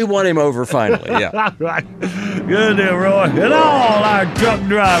us. Well, we won him over finally, yeah. Right. Good deal, Roy. And all our truck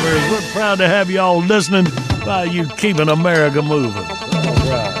drivers, we're proud to have you all listening while you keeping America moving. All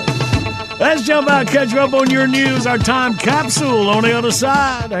right. Let's jump out and catch you up on your news, our time capsule on the other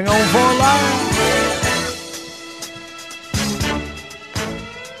side. Hang on for a line.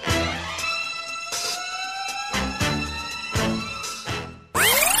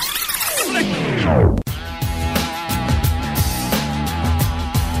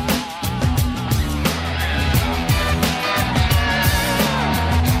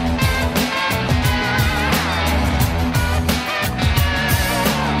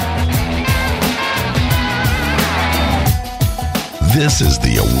 This is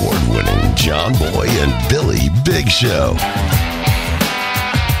the award-winning John Boy and Billy Big Show.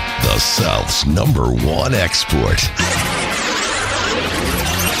 The South's #1 export.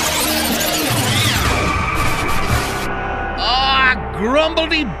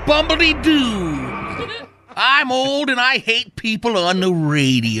 Grumbledy-bumbledy-doo. I'm old and I hate people on the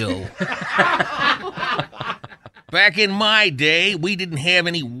radio. Back in my day, we didn't have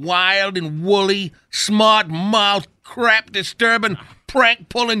any wild and woolly, smart-mouthed, crap-disturbing,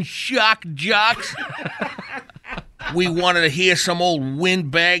 prank-pulling shock jocks. We wanted to hear some old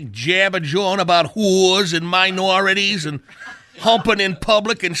windbag jabber-jawing about whores and minorities and humping in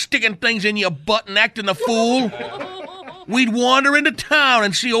public and sticking things in your butt and acting a fool. We'd wander into town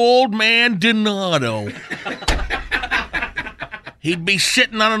and see old man Donato. He'd be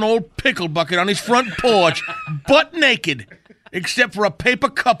sitting on an old pickle bucket on his front porch, butt naked, except for a paper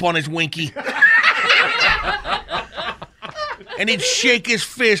cup on his winky. And he'd shake his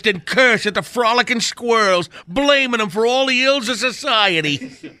fist and curse at the frolicking squirrels, blaming them for all the ills of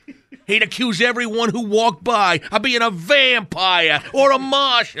society. He'd accuse everyone who walked by of being a vampire or a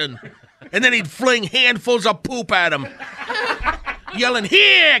Martian. And then he'd fling handfuls of poop at them, yelling,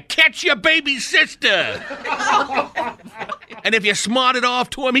 "Here, catch your baby sister!" And if you smarted off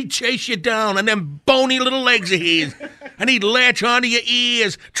to him, he'd chase you down on them bony little legs of his. And he'd latch onto your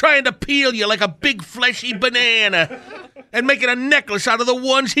ears, trying to peel you like a big fleshy banana, and making a necklace out of the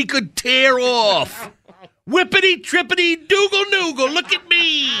ones he could tear off. Whippity-trippity, doogle-noogle, look at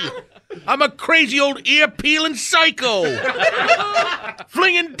me! I'm a crazy old ear-peeling psycho,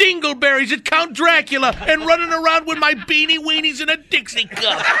 flinging dingleberries at Count Dracula and running around with my beanie weenies in a Dixie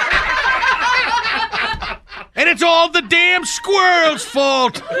cup. And it's all the damn squirrels'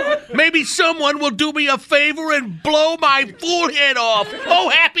 fault. Maybe someone will do me a favor and blow my fool head off. Oh,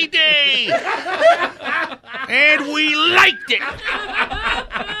 happy day! And we liked it.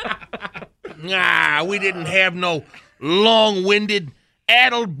 We didn't have no long-winded,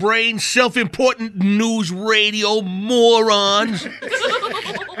 addled-brain, self-important news radio morons.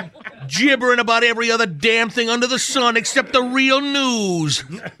 gibbering about every other damn thing under the sun except the real news.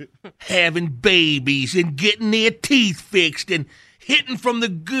 Having babies and getting their teeth fixed and hitting from the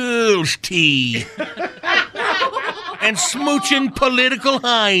girls' tee. And smooching political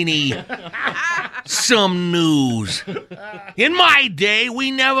hiney. Some news. In my day,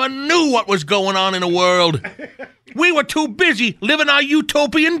 we never knew what was going on in the world. We were too busy living our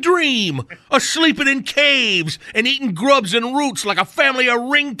utopian dream, sleeping in caves and eating grubs and roots like a family of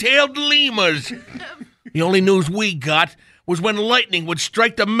ring-tailed lemurs. The only news we got was when lightning would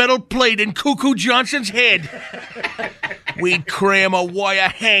strike the metal plate in Cuckoo Johnson's head. We'd cram a wire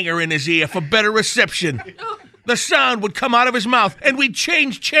hanger in his ear for better reception. The sound would come out of his mouth, and we'd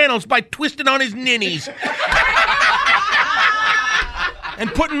change channels by twisting on his ninnies.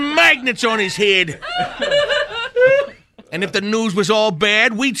 And putting magnets on his head. And if the news was all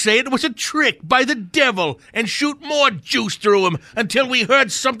bad, we'd say it was a trick by the devil and shoot more juice through him until we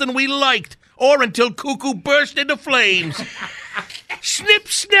heard something we liked, or until Cuckoo burst into flames. Snip,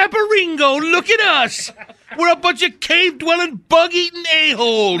 snap-a-ringo, look at us. We're a bunch of cave-dwelling, bug-eating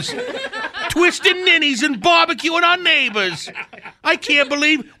a-holes. Twisting ninnies and barbecuing our neighbors. I can't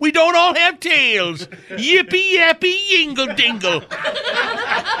believe we don't all have tails. Yippee-yappee, yingle-dingle.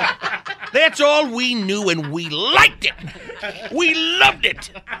 That's all we knew, and we liked it. We loved it.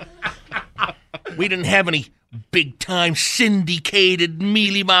 We didn't have any big-time syndicated,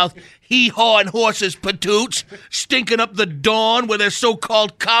 mealy-mouthed, hee-hawing horses patoots stinking up the dawn with their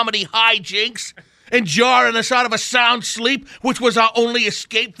so-called comedy hijinks and jarring us out of a sound sleep which was our only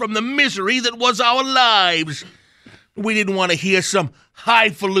escape from the misery that was our lives. We didn't want to hear some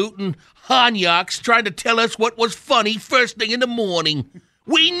highfalutin Hanyaks trying to tell us what was funny first thing in the morning.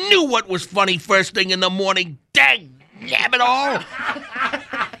 We knew what was funny first thing in the morning, dang it all.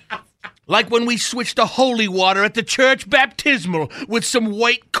 Like when we switched to holy water at the church baptismal with some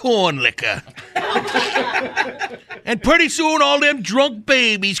white corn liquor. And pretty soon all them drunk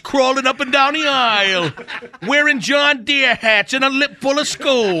babies crawling up and down the aisle, wearing John Deere hats and a lip full of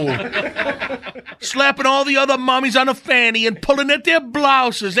skull, slapping all the other mommies on the fanny and pulling at their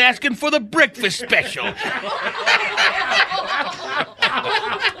blouses, asking for the breakfast special.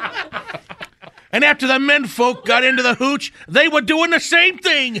 And after the menfolk got into the hooch, they were doing the same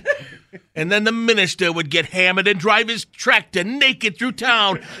thing. And then the minister would get hammered and drive his tractor naked through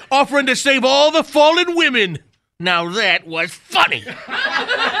town, offering to save all the fallen women. Now that was funny. Blooperoo,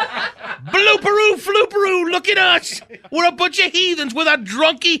 flooperoo, look at us. We're a bunch of heathens with our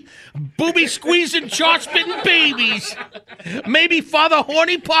drunky, booby-squeezing, chaw-spitting babies. Maybe Father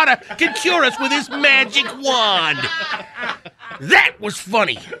Horny Potter can cure us with his magic wand. That was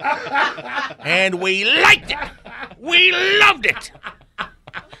funny. And we liked it. We loved it.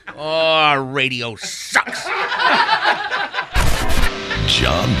 Oh, radio sucks.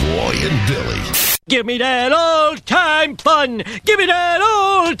 John Boy and Billy. Give me that old-time fun. Give me that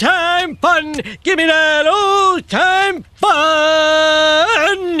old-time fun. Give me that old-time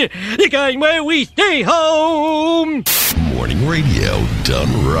fun. The kind where we stay home. Morning radio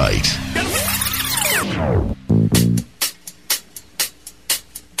done right.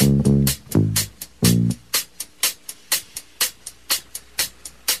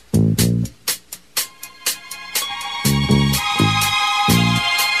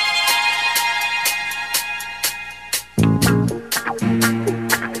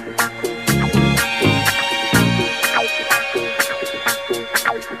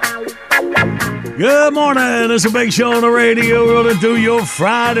 Good morning. It's a big show on the radio. We're going to do your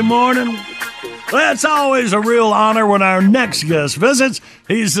Friday morning. Well, it's always a real honor when our next guest visits.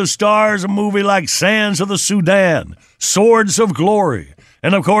 He's the star of a movie like Sands of the Sudan, Swords of Glory,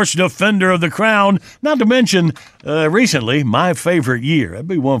 and, of course, Defender of the Crown, not to mention, recently, My Favorite Year. That'd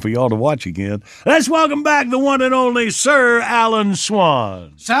be one for y'all to watch again. Let's welcome back the one and only Sir Alan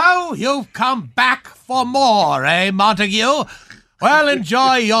Swan. So, you've come back for more, eh, Montague? Well,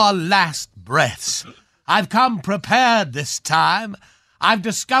 enjoy your last breaths. I've come prepared this time. I've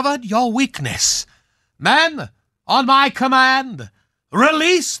discovered your weakness. Men, on my command,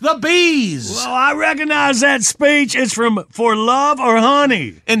 release the bees. Well, I recognize that speech. It's from For Love or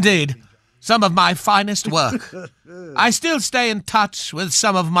Honey. Indeed. Some of my finest work. I still stay in touch with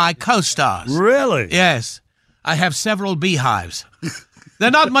some of my co-stars. Really? Yes. I have several beehives. They're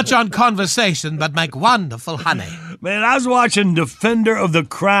not much on conversation, but make wonderful honey. Man, I was watching Defender of the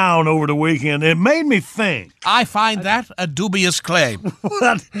Crown over the weekend. It made me think. I find that a dubious claim.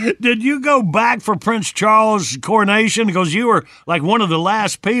 What? Did you go back for Prince Charles' coronation? Because you were like one of the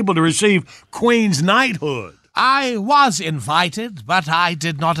last people to receive Queen's knighthood. I was invited, but I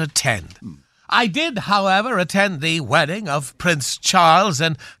did not attend. I did, however, attend the wedding of Prince Charles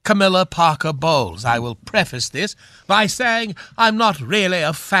and Camilla Parker Bowles. I will preface this by saying I'm not really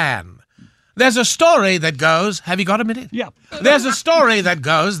a fan. There's a story that goes... Have you got a minute? Yeah. There's a story that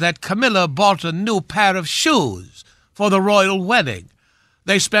goes that Camilla bought a new pair of shoes for the royal wedding.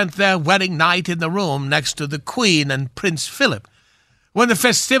 They spent their wedding night in the room next to the Queen and Prince Philip. When the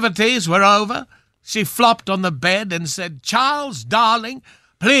festivities were over, she flopped on the bed and said, "Charles, darling,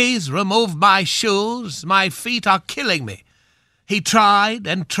 please remove my shoes. My feet are killing me." He tried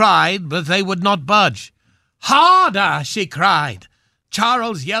and tried, but they would not budge. "Harder!" she cried.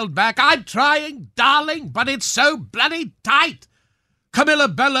 Charles yelled back, "I'm trying, darling, but it's so bloody tight." Camilla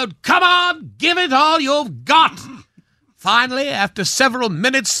bellowed, "Come on, give it all you've got." Finally, after several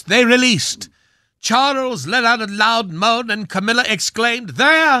minutes, they released. Charles let out a loud moan, and Camilla exclaimed,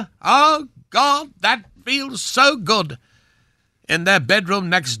 "There! Oh, God, that feels so good." In their bedroom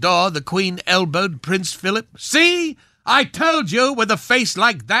next door, the Queen elbowed Prince Philip. "See? I told you, with a face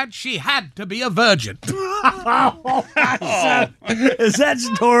like that, she had to be a virgin." Is that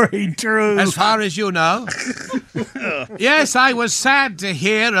story true? As far as you know. Yes, I was sad to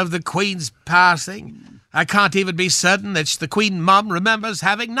hear of the Queen's passing. I can't even be certain that the Queen Mum remembers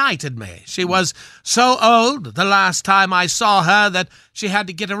having knighted me. She was so old the last time I saw her that she had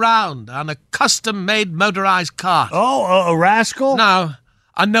to get around on a custom-made motorized cart. Oh, a rascal? No,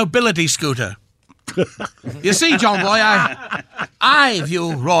 a nobility scooter. You see, John Boy, I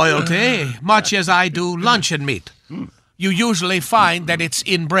view royalty much as I do luncheon meat. You usually find that it's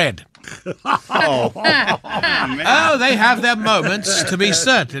inbred. Oh, they have their moments, to be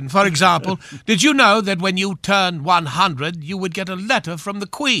certain. For example, did you know that when you turn 100, you would get a letter from the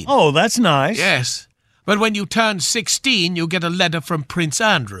Queen? Oh, that's nice. Yes. But when you turn 16, you get a letter from Prince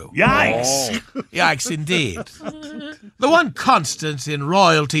Andrew. Yikes! Oh. Yikes, indeed. The one constant in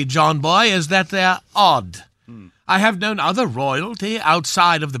royalty, John Boy, is that they're odd. I have known other royalty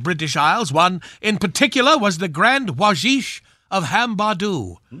outside of the British Isles. One in particular was the Grand Wajish of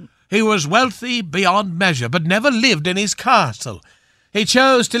Hambadoo. He was wealthy beyond measure, but never lived in his castle. He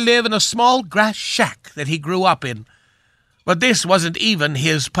chose to live in a small grass shack that he grew up in. But this wasn't even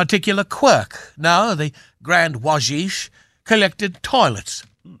his particular quirk. No, the Grand Wajish collected toilets.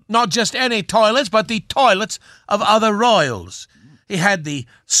 Not just any toilets, but the toilets of other royals. He had the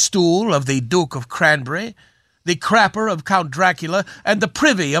stool of the Duke of Cranberry, the crapper of Count Dracula, and the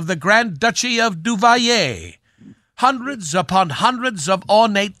privy of the Grand Duchy of Duvalier. Hundreds upon hundreds of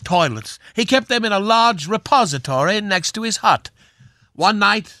ornate toilets. He kept them in a large repository next to his hut. One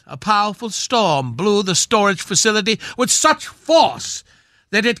night, a powerful storm blew the storage facility with such force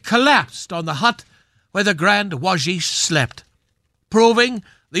that it collapsed on the hut where the Grand Wajish slept, proving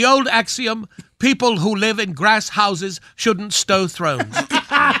the old axiom, people who live in grass houses shouldn't stow thrones.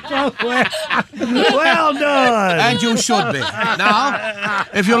 Well done. And you should be. Now,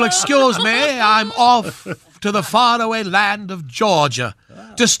 if you'll excuse me, I'm off to the faraway land of Georgia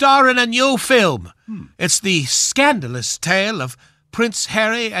to star in a new film. It's the scandalous tale of Prince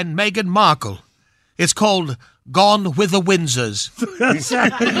Harry and Meghan Markle. It's called Gone with the Windsors.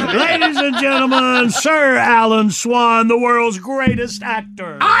 Ladies and gentlemen, Sir Alan Swan, the world's greatest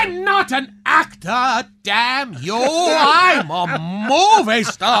actor. I'm not an actor, damn you. I'm a movie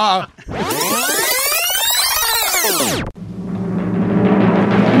star.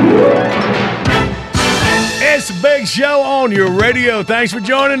 It's the Big Show on your radio. Thanks for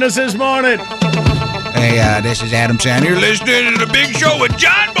joining us this morning. Hey, this is Adam Sandler. You're listening to The Big Show with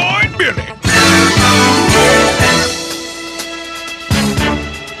John Boy and Billy.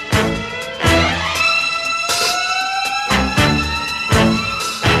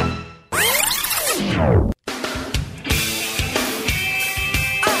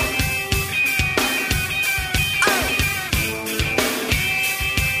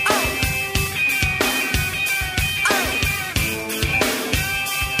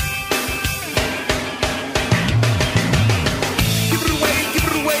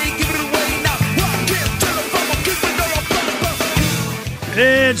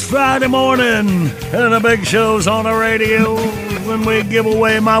 It's Friday morning, and the Big Show's on the radio when we give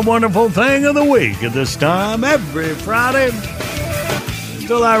away my wonderful thing of the week at this time every Friday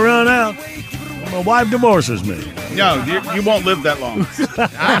until I run out. My wife divorces me. No, you won't live that long.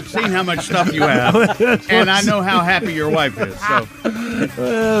 I've seen how much stuff you have, and I know how happy your wife is. So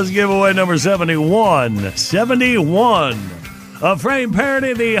let's give away number 71. 71. A framed parody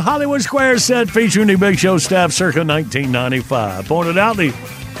of the Hollywood Square set featuring the Big Show staff circa 1995. Pointed out the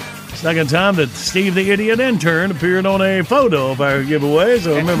second time that Steve the Idiot Intern appeared on a photo of our giveaway,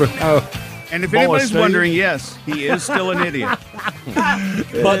 so remember how And if anybody's wondering, yes, he is still an idiot.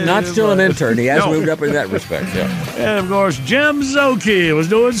 But not still an intern. He has moved up in that respect, yeah. And, of course, Jim Zoki was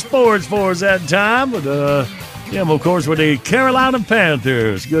doing sports for us that time. But, Jim, of course, with the Carolina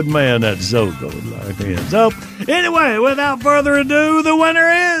Panthers. Good man, that Zoki. So, anyway, without further ado, the winner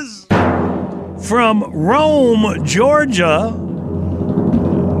is from Rome, Georgia.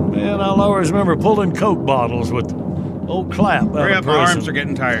 Man, I'll always remember pulling Coke bottles with old Clap. Hurry up, my arms are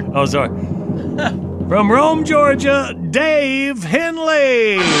getting tired. Oh, sorry. From Rome, Georgia, Dave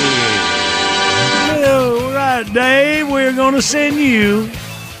Henley. All right, Dave, we're going to send you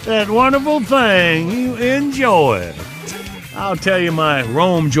that wonderful thing you enjoy. I'll tell you my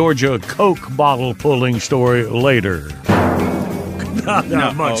Rome, Georgia Coke bottle pulling story later.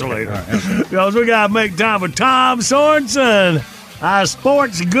 Not much later. Right. Because we got to make time for Tom Sorensen, our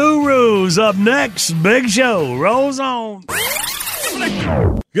sports gurus. Up next, Big Show rolls on.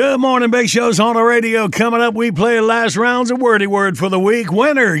 Good morning, Big Show's on the radio. Coming up, we play last rounds of Wordy Word for the week.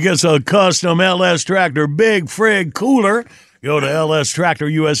 Winner gets a custom LS Tractor Big Frig cooler. Go to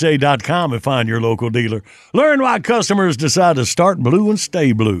lstractorusa.com and find your local dealer. Learn why customers decide to start blue and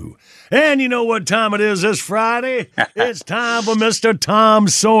stay blue. And you know what time it is this Friday? It's time for Mr. Tom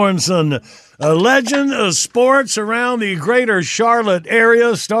Sorensen. A legend of sports around the greater Charlotte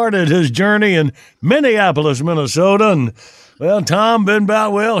area, started his journey in Minneapolis, Minnesota. And, well, Tom been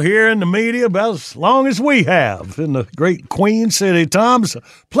about, here in the media about as long as we have in the great Queen City. Tom, it's a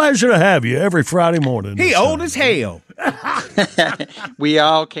pleasure to have you every Friday morning. He old as hell. We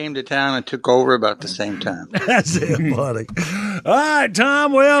all came to town and took over about the same time. That's it, buddy. All right,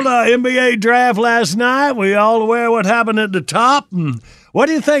 Tom. Well, NBA draft last night. We all aware what happened at the top. And what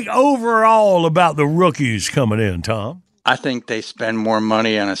do you think overall about the rookies coming in, Tom? I think they spend more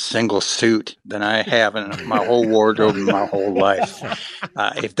money on a single suit than I have in my whole wardrobe in my whole life.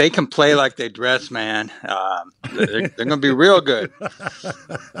 If they can play like they dress, man, they're going to be real good.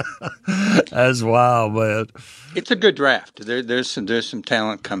 That's wild, man. It's a good draft. There's some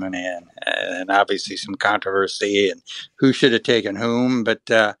talent coming in, and obviously some controversy and who should have taken whom. But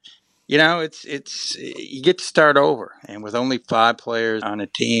it's you get to start over, and with only 5 players on a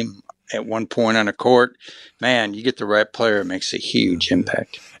team at one point on a court, man, you get the right player, it makes a huge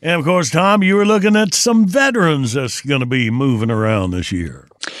impact. And, of course, Tom, you were looking at some veterans that's going to be moving around this year.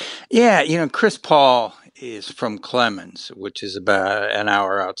 Yeah, Chris Paul is from Clemens, which is about an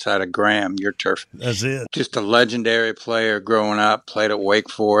hour outside of Graham, your turf. That's it. Just a legendary player growing up, played at Wake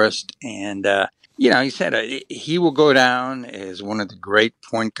Forest, and he said he will go down as one of the great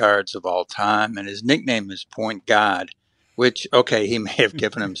point guards of all time, and his nickname is Point God. Which, okay, he may have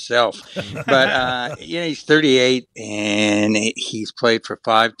given himself. But, he's 38, and he's played for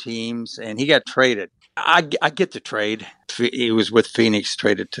 5 teams, and he got traded. I get the trade. He was with Phoenix,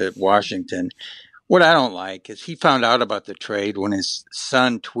 traded to Washington. What I don't like is he found out about the trade when his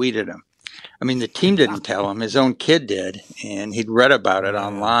son tweeted him. I mean, the team didn't tell him. His own kid did, and he'd read about it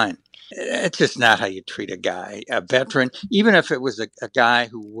online. It's just not how you treat a guy, a veteran. Even if it was a guy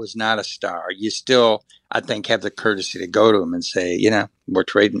who was not a star, you still, I think, have the courtesy to go to him and say, we're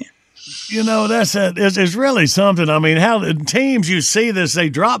trading you. It's really something. I mean, how the teams, you see this, they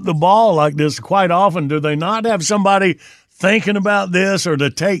drop the ball like this quite often. Do they not have somebody thinking about this or to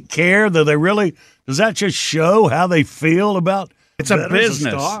take care? Does that just show how they feel about it's a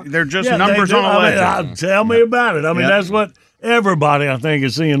business? They're just numbers on a ledger. Tell me about it. I mean, that's what everybody, I think,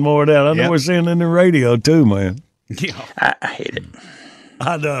 is seeing more of that. I know we're seeing it in the radio, too, man. Yeah. I hate it.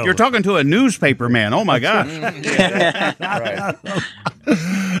 I know. You're talking to a newspaper man. Oh, my gosh.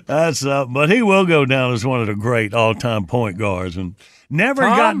 That's but he will go down as one of the great all-time point guards and never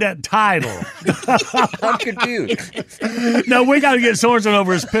got that title. I'm confused. No, we got to get Sorensen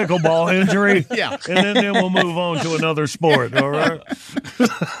over his pickleball injury. Yeah. And then we'll move on to another sport, all right?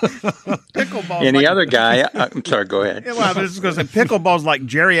 Pickleball. And the other guy, I'm sorry, go ahead. Yeah, well, I was going to say pickleball's like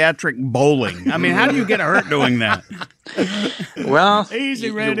geriatric bowling. I mean, how do you get hurt doing that? Well,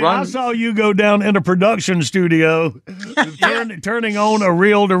 easy, Randy. I saw you go down in a production studio turning on a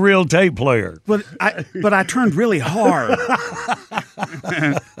reel-to-reel tape player. But I turned really hard.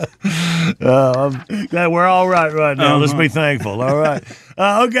 We're all right now. Let's be thankful. All right.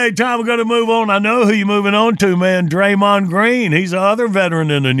 Okay, Tom, we're going to move on. I know who you're moving on to, man. Draymond Green. He's the other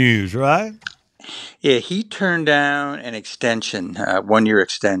veteran in the news, right? Yeah, he turned down an extension, 1-year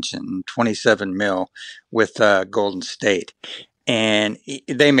extension, $27 million with Golden State. And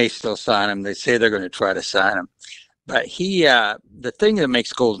they may still sign him. They say they're going to try to sign him. But the thing that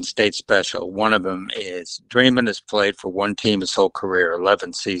makes Golden State special, one of them is Draymond has played for one team his whole career,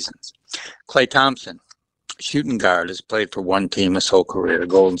 11 seasons. Klay Thompson shooting guard, has played for one team his whole career,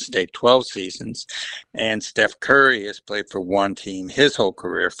 Golden State, 12 seasons. And Steph Curry has played for one team his whole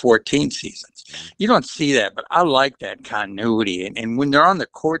career, 14 seasons. You don't see that, but I like that continuity. And when they're on the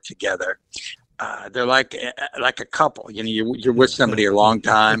court together, they're like a couple. You know, you're with somebody a long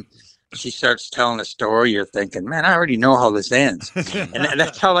time. She starts telling a story. You're thinking, man, I already know how this ends. And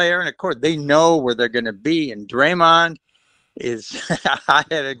that's how they are in the court. They know where they're going to be. And Draymond is a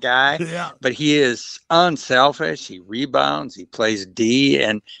hot-headed guy, but he is unselfish. He rebounds. He plays D.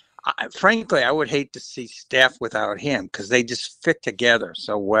 And frankly, I would hate to see Steph without him because they just fit together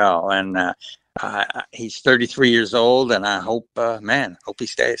so well. And he's 33 years old, and I hope he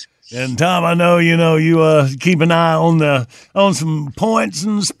stays. And Tom, I know you keep an eye on some points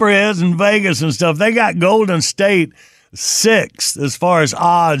and spreads in Vegas and stuff. They got Golden State 6th as far as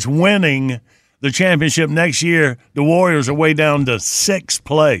odds winning the championship next year. The Warriors are way down to 6th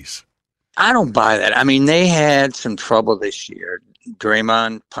place. I don't buy that. I mean, they had some trouble this year.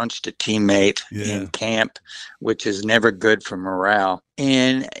 Draymond punched a teammate in camp, which is never good for morale.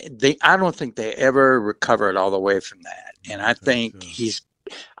 And I don't think they ever recovered all the way from that. And I think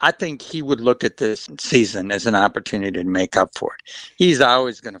he would look at this season as an opportunity to make up for it. He's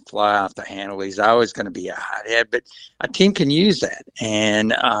always going to fly off the handle. He's always going to be a hothead, but a team can use that.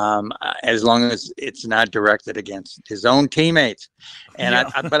 And as long as it's not directed against his own teammates. And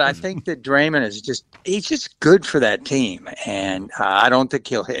but I think that Draymond he's just good for that team. And I don't think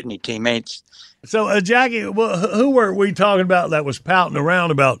he'll hit any teammates. So, Jackie, who were we talking about that was pouting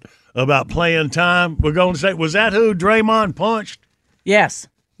around about playing time? We're going to say, was that who Draymond punched? Yes.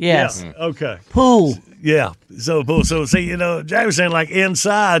 Yeah. Okay. Poole. Yeah. So see, Jack was saying like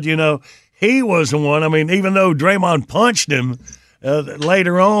inside, he was the one. I mean, even though Draymond punched him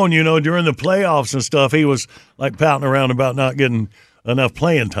later on, during the playoffs and stuff, he was like pouting around about not getting enough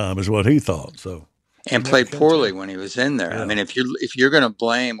playing time is what he thought. So. And played poorly when he was in there. Yeah. I mean, if you're going to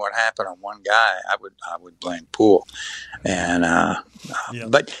blame what happened on one guy, I would blame Poole. And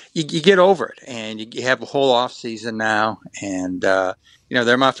but you get over it, and you have a whole off season now, and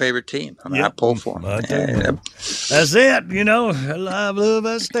they're my favorite team. I mean, I pull for them. That's it. I love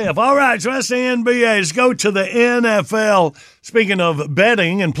that stuff. All right, so that's the NBA. Let's go to the NFL. Speaking of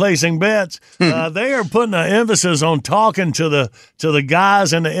betting and placing bets, they are putting an emphasis on talking to the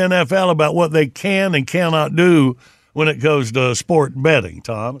guys in the NFL about what they can and cannot do when it goes to sport betting.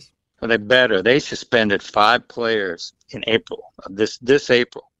 Thomas, well, they suspended 5 players in April of this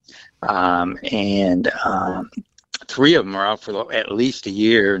April, and 3 of them are out for at least a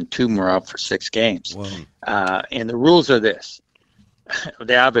year, and 2 more out for 6 games. Wow. And the rules are this: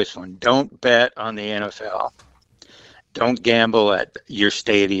 the obvious one, don't bet on the NFL. Don't gamble at your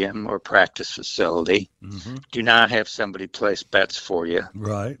stadium or practice facility. Mm-hmm. Do not have somebody place bets for you.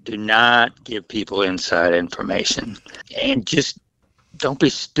 Right. Do not give people inside information. And just don't be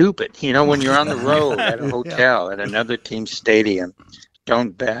stupid. When you're on the road at a hotel, at another team's stadium,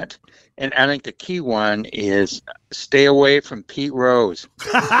 don't bet. And I think the key one is stay away from Pete Rose.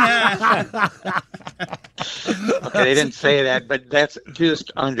 Okay, they didn't say that, but that's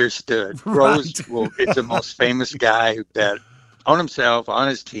just understood. Rose is the most famous guy who bet on himself, on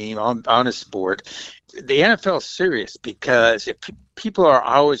his team, on his sport. The NFL is serious because if people are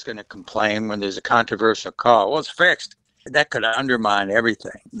always going to complain when there's a controversial call. Well, it's fixed. That could undermine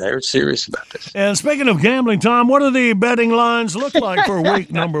everything. They're serious about this. And speaking of gambling, Tom, what do the betting lines look like for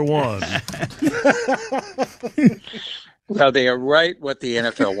week number 1? Well, they are right what the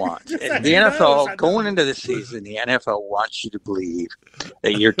NFL wants. The NFL, going into the season, the NFL wants you to believe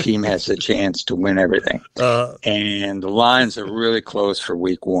that your team has a chance to win everything. And the lines are really close for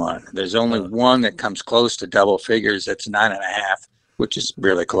week 1. There's only one that comes close to double figures. That's 9.5, which is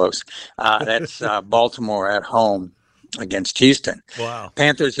really close. That's Baltimore at home against Houston. Wow.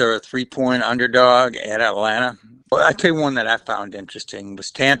 Panthers are a 3-point underdog at Atlanta. Well, I tell you one that I found interesting was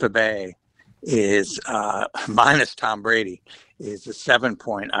Tampa Bay is minus Tom Brady is a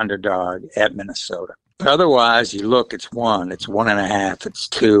 7-point underdog at Minnesota. But otherwise, you look, it's 1, it's 1.5, it's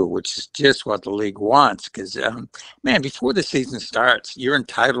 2, which is just what the league wants. Because, before the season starts, you're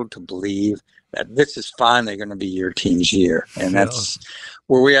entitled to believe that this is finally going to be your team's year. And that's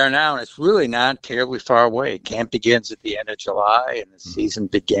where we are now. And it's really not terribly far away. Camp begins at the end of July, and the season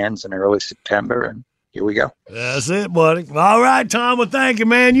begins in early September. And here we go. That's it, buddy. All right, Tom. Well, thank you,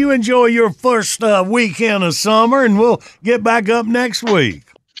 man. You enjoy your first weekend of summer, and we'll get back up next week.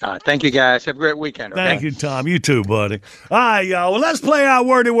 Thank you, guys. Have a great weekend. Okay? Thank you, Tom. You too, buddy. All right, y'all. Well, let's play our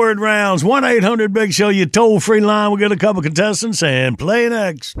wordy word rounds. 1-800-BIG-SHOW, your toll-free line. We'll get a couple contestants and play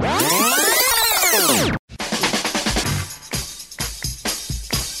next.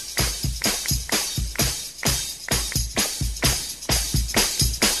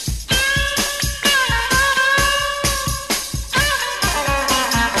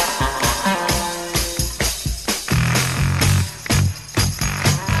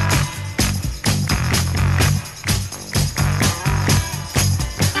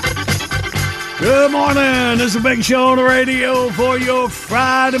 Good morning. This is a big show on the radio for your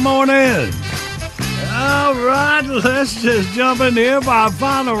Friday morning. All right, let's just jump in here for our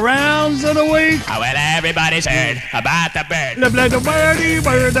final rounds of the week. Well, everybody's heard about the bird. The wordy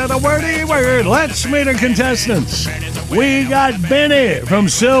bird, the wordy word. Let's meet our contestants. We got Benny from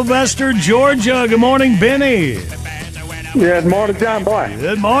Sylvester, Georgia. Good morning, Benny. Good morning, John Boy.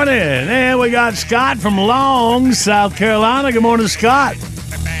 Good morning. And we got Scott from Long, South Carolina. Good morning, Scott.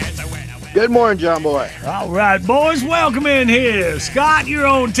 Good morning, John Boy. All right, boys, welcome in here. Scott, you're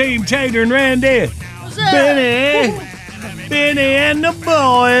on Team Tater and Randy. What's up? Benny and the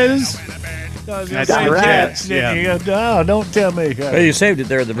boys. That's right. Yeah. Oh, don't tell me. Well, you saved it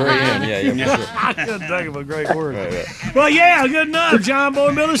there at the very end. Yeah, sure. I couldn't think of a great word. Well, yeah, good enough. John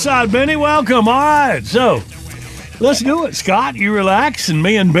Boy, Miller side. Benny, welcome. All right, so let's do it. Scott, you relax, and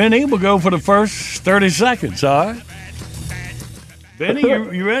me and Benny will go for the first 30 seconds, all right? Benny,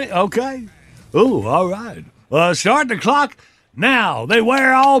 you ready? Okay. Ooh, all right. Start the clock now. They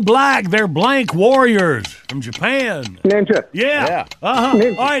wear all black. They're blank warriors from Japan. Ninja. Yeah. Uh-huh.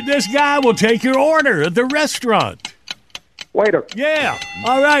 Ninja. All right, this guy will take your order at the restaurant. Waiter. Yeah.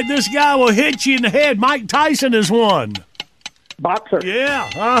 All right, this guy will hit you in the head. Mike Tyson is one. Boxer. Yeah.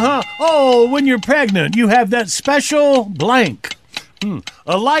 Uh-huh. Oh, when you're pregnant, you have that special blank.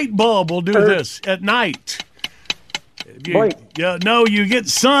 A light bulb will do this at night. Blink. No, you get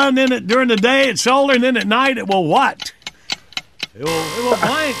sun in it during the day, it's solar, and then at night it will what? It will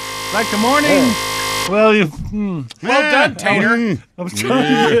blank. Like the morning. Well, Well done, Tater. I was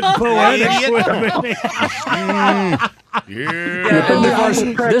trying to get poetic with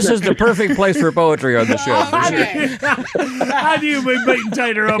This is the perfect place for poetry on the show. I knew me beating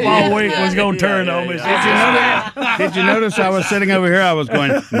Tater up all week was going to turn on me. Did you notice I was sitting over here? I was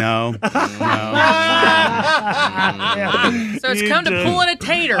going, no. So it's come to pulling a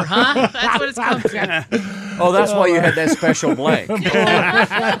tater, huh? That's what it's come to. Oh, that's why you had that special blank.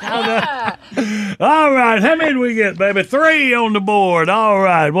 All right, how many did we get, baby? 3 on the board. All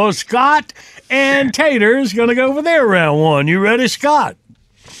right. Well, Scott and Tater's going to go for their round one. You ready, Scott?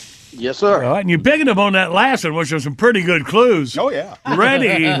 Yes, sir. All right, and you're picking up on that last one, which was some pretty good clues. Oh, yeah.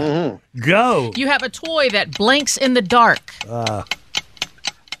 Ready, go. You have a toy that blinks in the dark.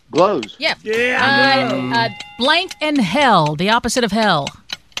 Glows. Yep. Yeah. Blank and hell, the opposite of hell.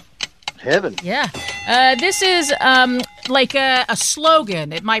 Heaven. Yeah. This is like a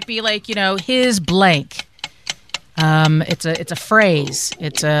slogan. It might be like, his blank. It's a phrase.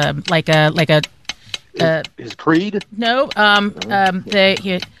 It's His creed. no.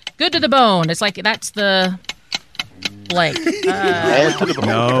 Good to the bone. It's like that's the blank. Add to the bone.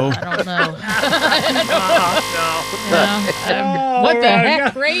 No. I don't know. What the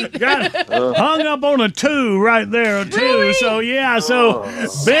heck, right? Hung up on a 2 right there, a 2. Really? So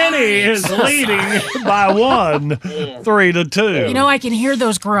Benny is leading by 1, 3-2. I can hear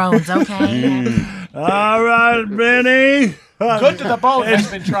those groans, okay? All right, Benny. Good to the bone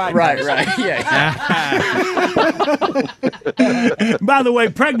has been tried. Right, yeah. By the way,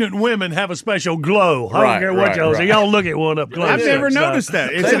 pregnant women have a special glow. I don't care what y'all say. Y'all look at one up close. I've never noticed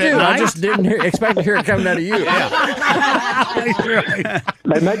that. Is They it do. at I night? just didn't expect to hear it coming out of you.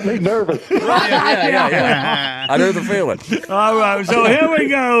 They make me nervous. Yeah. I know the feeling. All right, so here we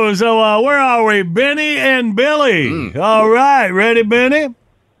go. So where are we? Benny and Billy. All right, ready, Benny?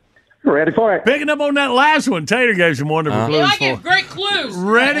 Ready for it. Picking up on that last one. Tater gave some wonderful clues I for. give great clues.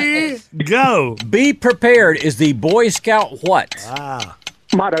 Ready, go. Be prepared is the Boy Scout what?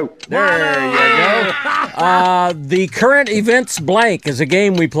 Motto. There you go. The current events blank is a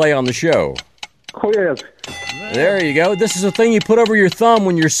game we play on the show. Quiz. There you go. This is a thing you put over your thumb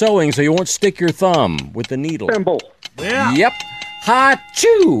when you're sewing so you won't stick your thumb with the needle. Symbol. Yeah. Yep.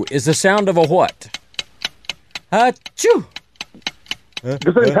 Ha-choo is the sound of a what? Ha-choo.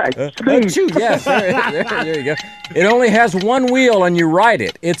 Ha-choo. Yes, there you go. It only has one wheel and you ride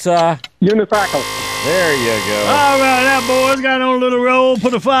it. It's a... Unicycle. There you go. All right, that boy's got on a little roll.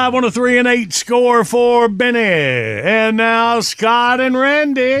 Put a 5 on a 3 and 8 score for Benny. And now Scott and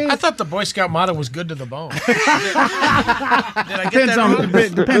Randy. I thought the Boy Scout motto was good to the bone. Did I get that wrong?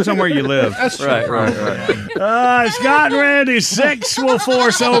 Depends on where you live. That's true. Right. Scott and Randy, 6 will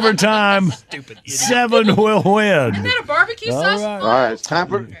force overtime. 7 will win. Isn't that a barbecue sauce? All right, it's time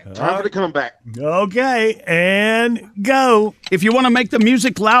for the comeback. Okay, and go. If you want to make the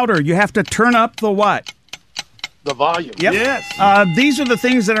music louder, you have to turn up the what? The volume. Yep. Yes. These are the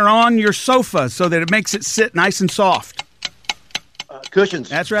things that are on your sofa so that it makes it sit nice and soft. Cushions.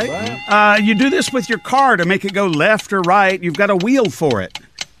 That's right. You do this with your car to make it go left or right. You've got a wheel for it.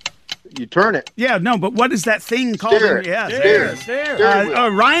 You turn it. Yeah, no, but what is that thing called? Steer. Yeah, Steer.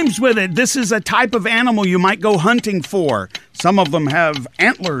 rhymes with it. This is a type of animal you might go hunting for. Some of them have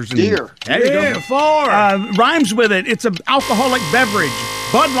antlers. And, Deer. There you go. 4. Rhymes with it. It's an alcoholic beverage.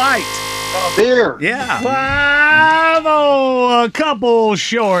 Bud Light. Beer. Yeah. 5. Oh, a couple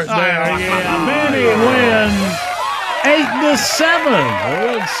short there. Yeah, Benny wins 8-7.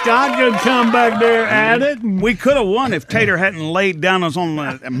 Well, Scott could come back there at it. We could have won if Tater hadn't laid down us on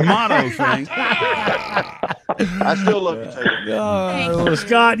the motto thing. I still love you, Tater. Well,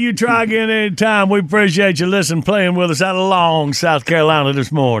 Scott, you try again anytime. We appreciate you listening, playing with us out of Long, South Carolina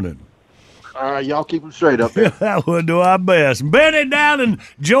this morning. All right, y'all keep them straight up there. We'll do our best. Benny down in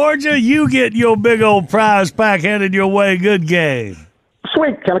Georgia, you get your big old prize pack headed your way. Good game.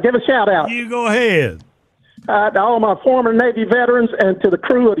 Sweet. Can I give a shout out? You go ahead. To all my former Navy veterans and to the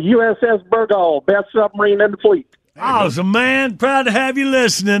crew of the USS Bergall, best submarine in the fleet. Awesome, man. Proud to have you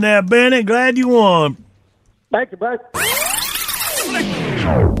listening there, Benny. Glad you won. Thank you, bud.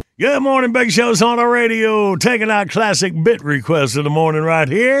 Good morning, Big Show's on the radio. Taking out classic bit requests of the morning right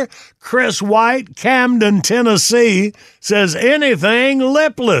here. Chris White, Camden, Tennessee, says anything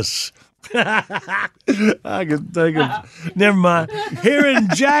lipless. I can think of, never mind. Hearing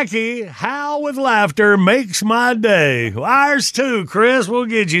Jackie howl with laughter makes my day. Ours too, Chris. We'll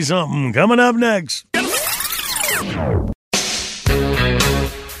get you something coming up next.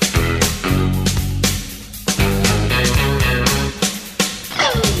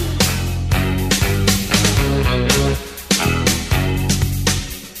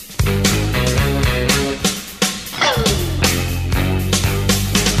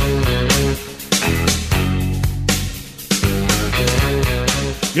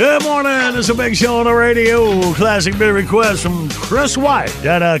 Good morning. It's a Big Show on the radio. Classic bit request from Chris White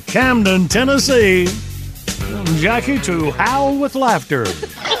out of Camden, Tennessee. Jackie to howl with laughter.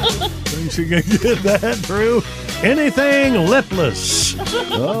 Think you can get that through? Anything lipless.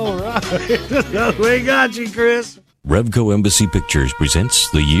 All right. We got you, Chris. Revco Embassy Pictures presents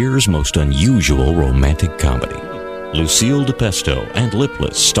the year's most unusual romantic comedy. Lucille DePesto and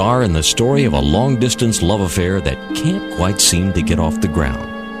Lipless star in the story of a long-distance love affair that can't quite seem to get off the ground.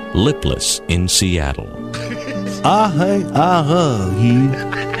 Lipless in Seattle. I love you.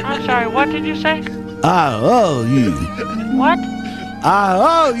 I'm sorry, what did you say? I love you. What? I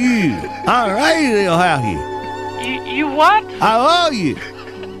love you. I really love you. You what? I love you.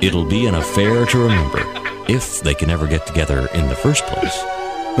 It'll be an affair to remember, if they can ever get together in the first place.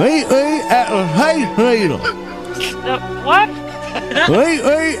 Meet me at the Space Needle. The what? Meet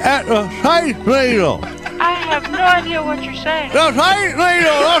me at the Space Needle. I have no idea what you're saying. The Space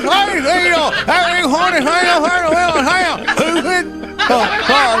Needle. The Space Needle. Every horny thing I've heard of him.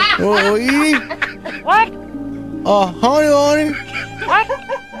 What? Honey. What?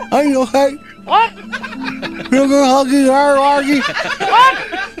 Are you okay? What? Sugar huggy, hierarchy. What?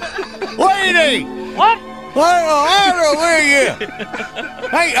 Lady. What? What the matter with you?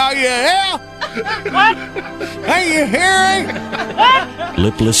 Hey, are you there? What? Are you hearing? What?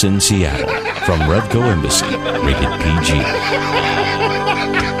 Lipless in Seattle from Revco Embassy, rated PG.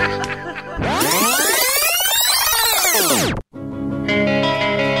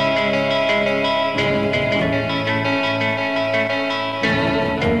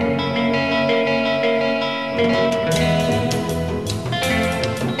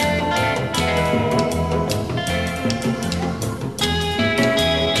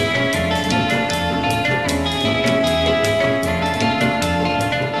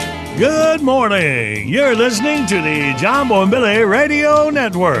 Good morning. You're listening to the John Boy and Billy Radio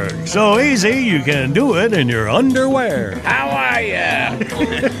Network. So easy, you can do it in your underwear. How are ya?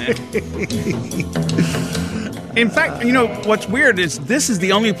 In fact, you know, what's weird is this is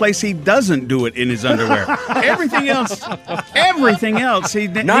the only place he doesn't do it in his underwear. Everything else, he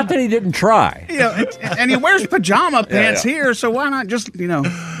didn't. Not that he didn't try. You know, and he wears pajama pants here, so why not just, you know.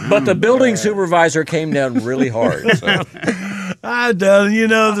 But the building supervisor came down really hard. So. I don't, you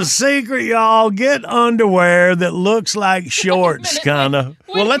know, the secret, y'all, get underwear that looks like shorts, kind of.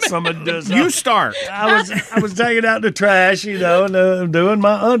 Well, let's. You start. I was taking out the trash, you know, and doing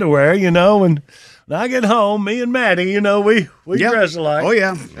my underwear, you know, and when I get home, me and Maddie, you know, we dress alike. Oh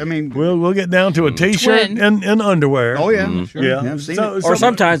yeah, I mean, we'll get down to a t-shirt and underwear. Oh yeah, sure. Yeah. I've seen it. Or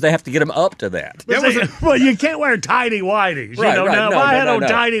sometimes they have to get them up to that. Well, you can't wear tidy whiteys. Right, you know, right. now No, if I no, had no, on no.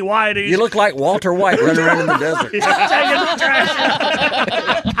 tidy whiteys, You look like Walter White running around in the desert. taking the trash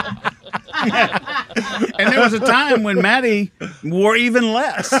out. And there was a time when Maddie wore even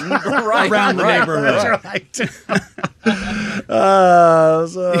less around the neighborhood. That's right.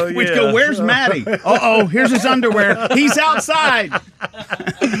 So We'd yeah. go, where's Maddie? Uh-oh, here's his underwear. He's outside.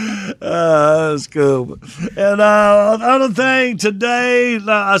 That's cool. And other thing today,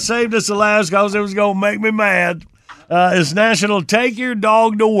 I saved this to last because it was going to make me mad. It's National Take Your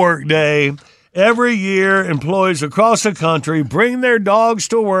Dog to Work Day. Every year, employees across the country bring their dogs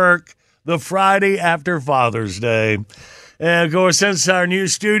to work the Friday after Father's Day. And, of course, since our new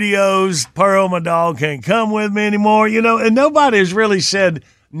studios, Pearl, my dog, can't come with me anymore, and nobody's really said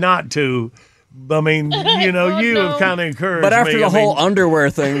not to. I mean, you have kind of encouraged me. But after the whole underwear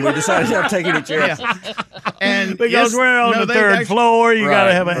thing, we decided to take any chance. And because we're on the third floor, you got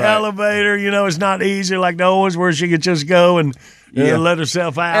to have an elevator. It's not easy like the old ones where she could just go and let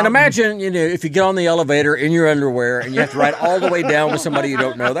herself out. And imagine, if you get on the elevator in your underwear and you have to ride all the way down with somebody you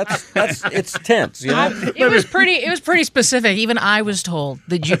don't know. It's tense, It was pretty specific. Even I was told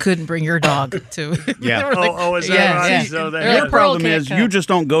that you couldn't bring your dog to. Yeah. Is that right? Yeah. So Your problem is you just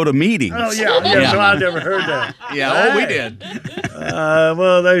don't go to meetings. Oh, yeah. So I never heard that. Yeah, we did.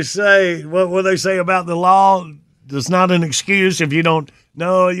 Well, they say, what they say about the law, it's not an excuse if you don't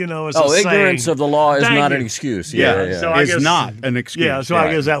know, it's a saying. Ignorance of the law is not an excuse. Yeah. So I it's guess, not an excuse. Yeah, so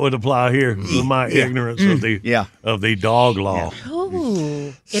I guess that would apply here, my ignorance of the dog law.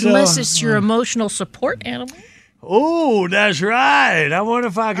 Ooh, unless it's your emotional support animal. Oh, that's right. I wonder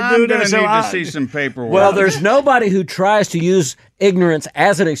if I could do that. I'm going to need to see some paperwork. Well, there's nobody who tries to use ignorance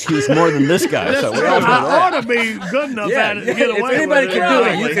as an excuse more than this guy. So we all know that. I ought to be good enough at it to get away with it. If anybody can do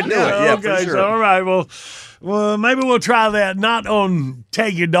it, you can do it. Yeah, okay, for sure. So all right, well, maybe we'll try that. Not on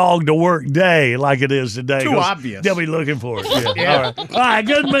Take Your Dog to Work Day like it is today. Too obvious. They'll be looking for it. Yeah. All right.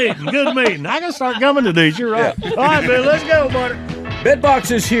 Good meeting. I can start coming to these. You're right. All right, Bill, let's go, buddy. BitBox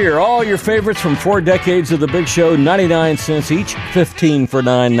is here. All your favorites from 4 decades of the Big Show, 99 cents each, 15 for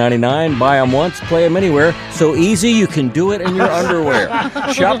 $9.99. Buy them once, play them anywhere. So easy you can do it in your underwear.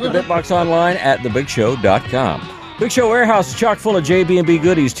 Shop the BitBox online at thebigshow.com. Big Show Warehouse is chock full of JB&B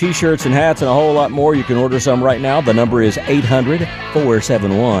goodies, T-shirts and hats, and a whole lot more. You can order some right now. The number is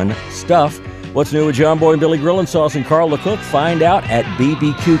 800-471-STUFF. What's new with John Boy and Billy Grillin' Sauce and Carl the Cook? Find out at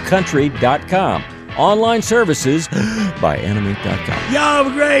bbqcountry.com. Online services by Animate.com. Y'all have a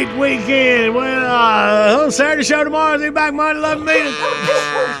great weekend. Well, Saturday show tomorrow. See you back Monday, 11 meeting.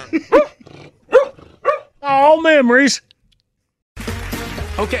 All memories.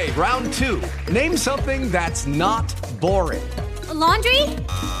 Okay, round 2. Name something that's not boring. A laundry?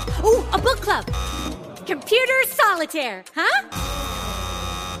 Ooh, a book club. Computer solitaire, huh?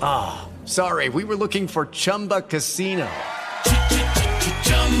 Ah, sorry, we were looking for Chumba Casino.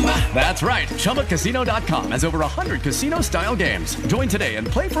 That's right. ChumbaCasino.com has over 100 casino-style games. Join today and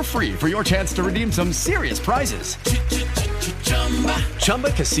play for free for your chance to redeem some serious prizes.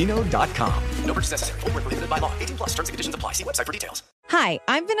 ChumbaCasino.com. No purchase necessary. Void where prohibited by law. 18+ terms and conditions apply. See website for details. Hi,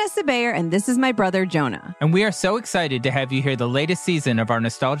 I'm Vanessa Bayer, and this is my brother, Jonah. And we are so excited to have you hear the latest season of our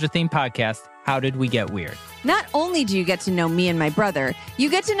nostalgia-themed podcast, How Did We Get Weird? Not only do you get to know me and my brother, you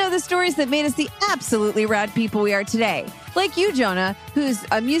get to know the stories that made us the absolutely rad people we are today. Like you, Jonah, who's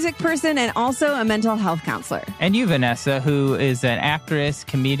a music person and also a mental health counselor. And you, Vanessa, who is an actress,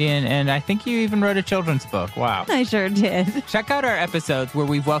 comedian, and I think you even wrote a children's book. Wow. I sure did. Check out our episodes where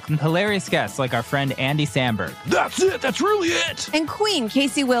we've welcomed hilarious guests like our friend Andy Samberg. That's it. That's really it. And Queen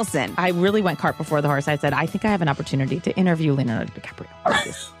Casey Wilson. I really went cart before the horse. I said, I think I have an opportunity to interview Leonardo DiCaprio.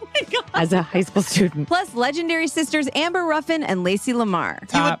 As a high school student. Plus legendary sisters Amber Ruffin and Lacey Lamar.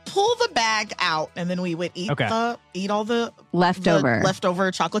 You would pull the bag out, and then we would eat all the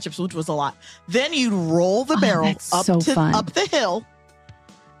leftover chocolate chips, which was a lot. Then you'd roll the barrel up the hill,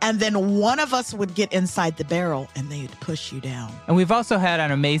 and then one of us would get inside the barrel, and they'd push you down. And we've also had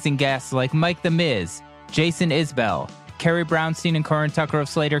on amazing guests like Mike the Miz, Jason Isbell, Carrie Brownstein and Corin Tucker of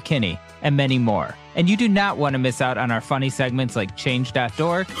Slater-Kinney, and many more. And you do not want to miss out on our funny segments like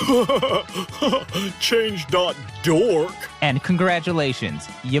Change.dork. Change.dork. And congratulations,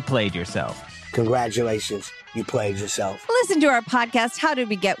 you played yourself. Congratulations, you played yourself. Listen to our podcast, How Did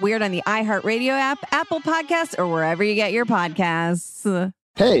We Get Weird, on the iHeartRadio app, Apple Podcasts, or wherever you get your podcasts.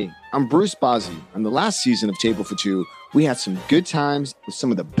 Hey, I'm Bruce Bozzi. On the last season of Table for Two, we had some good times with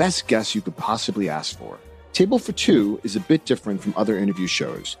some of the best guests you could possibly ask for. Table for Two is a bit different from other interview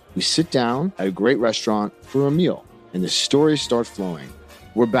shows. We sit down at a great restaurant for a meal, and the stories start flowing.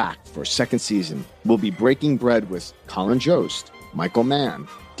 We're back for a second season. We'll be breaking bread with Colin Jost, Michael Mann,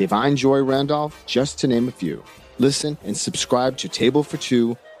 Divine Joy Randolph, just to name a few. Listen and subscribe to Table for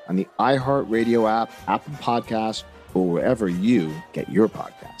Two on the iHeartRadio app, Apple Podcasts, or wherever you get your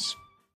podcasts.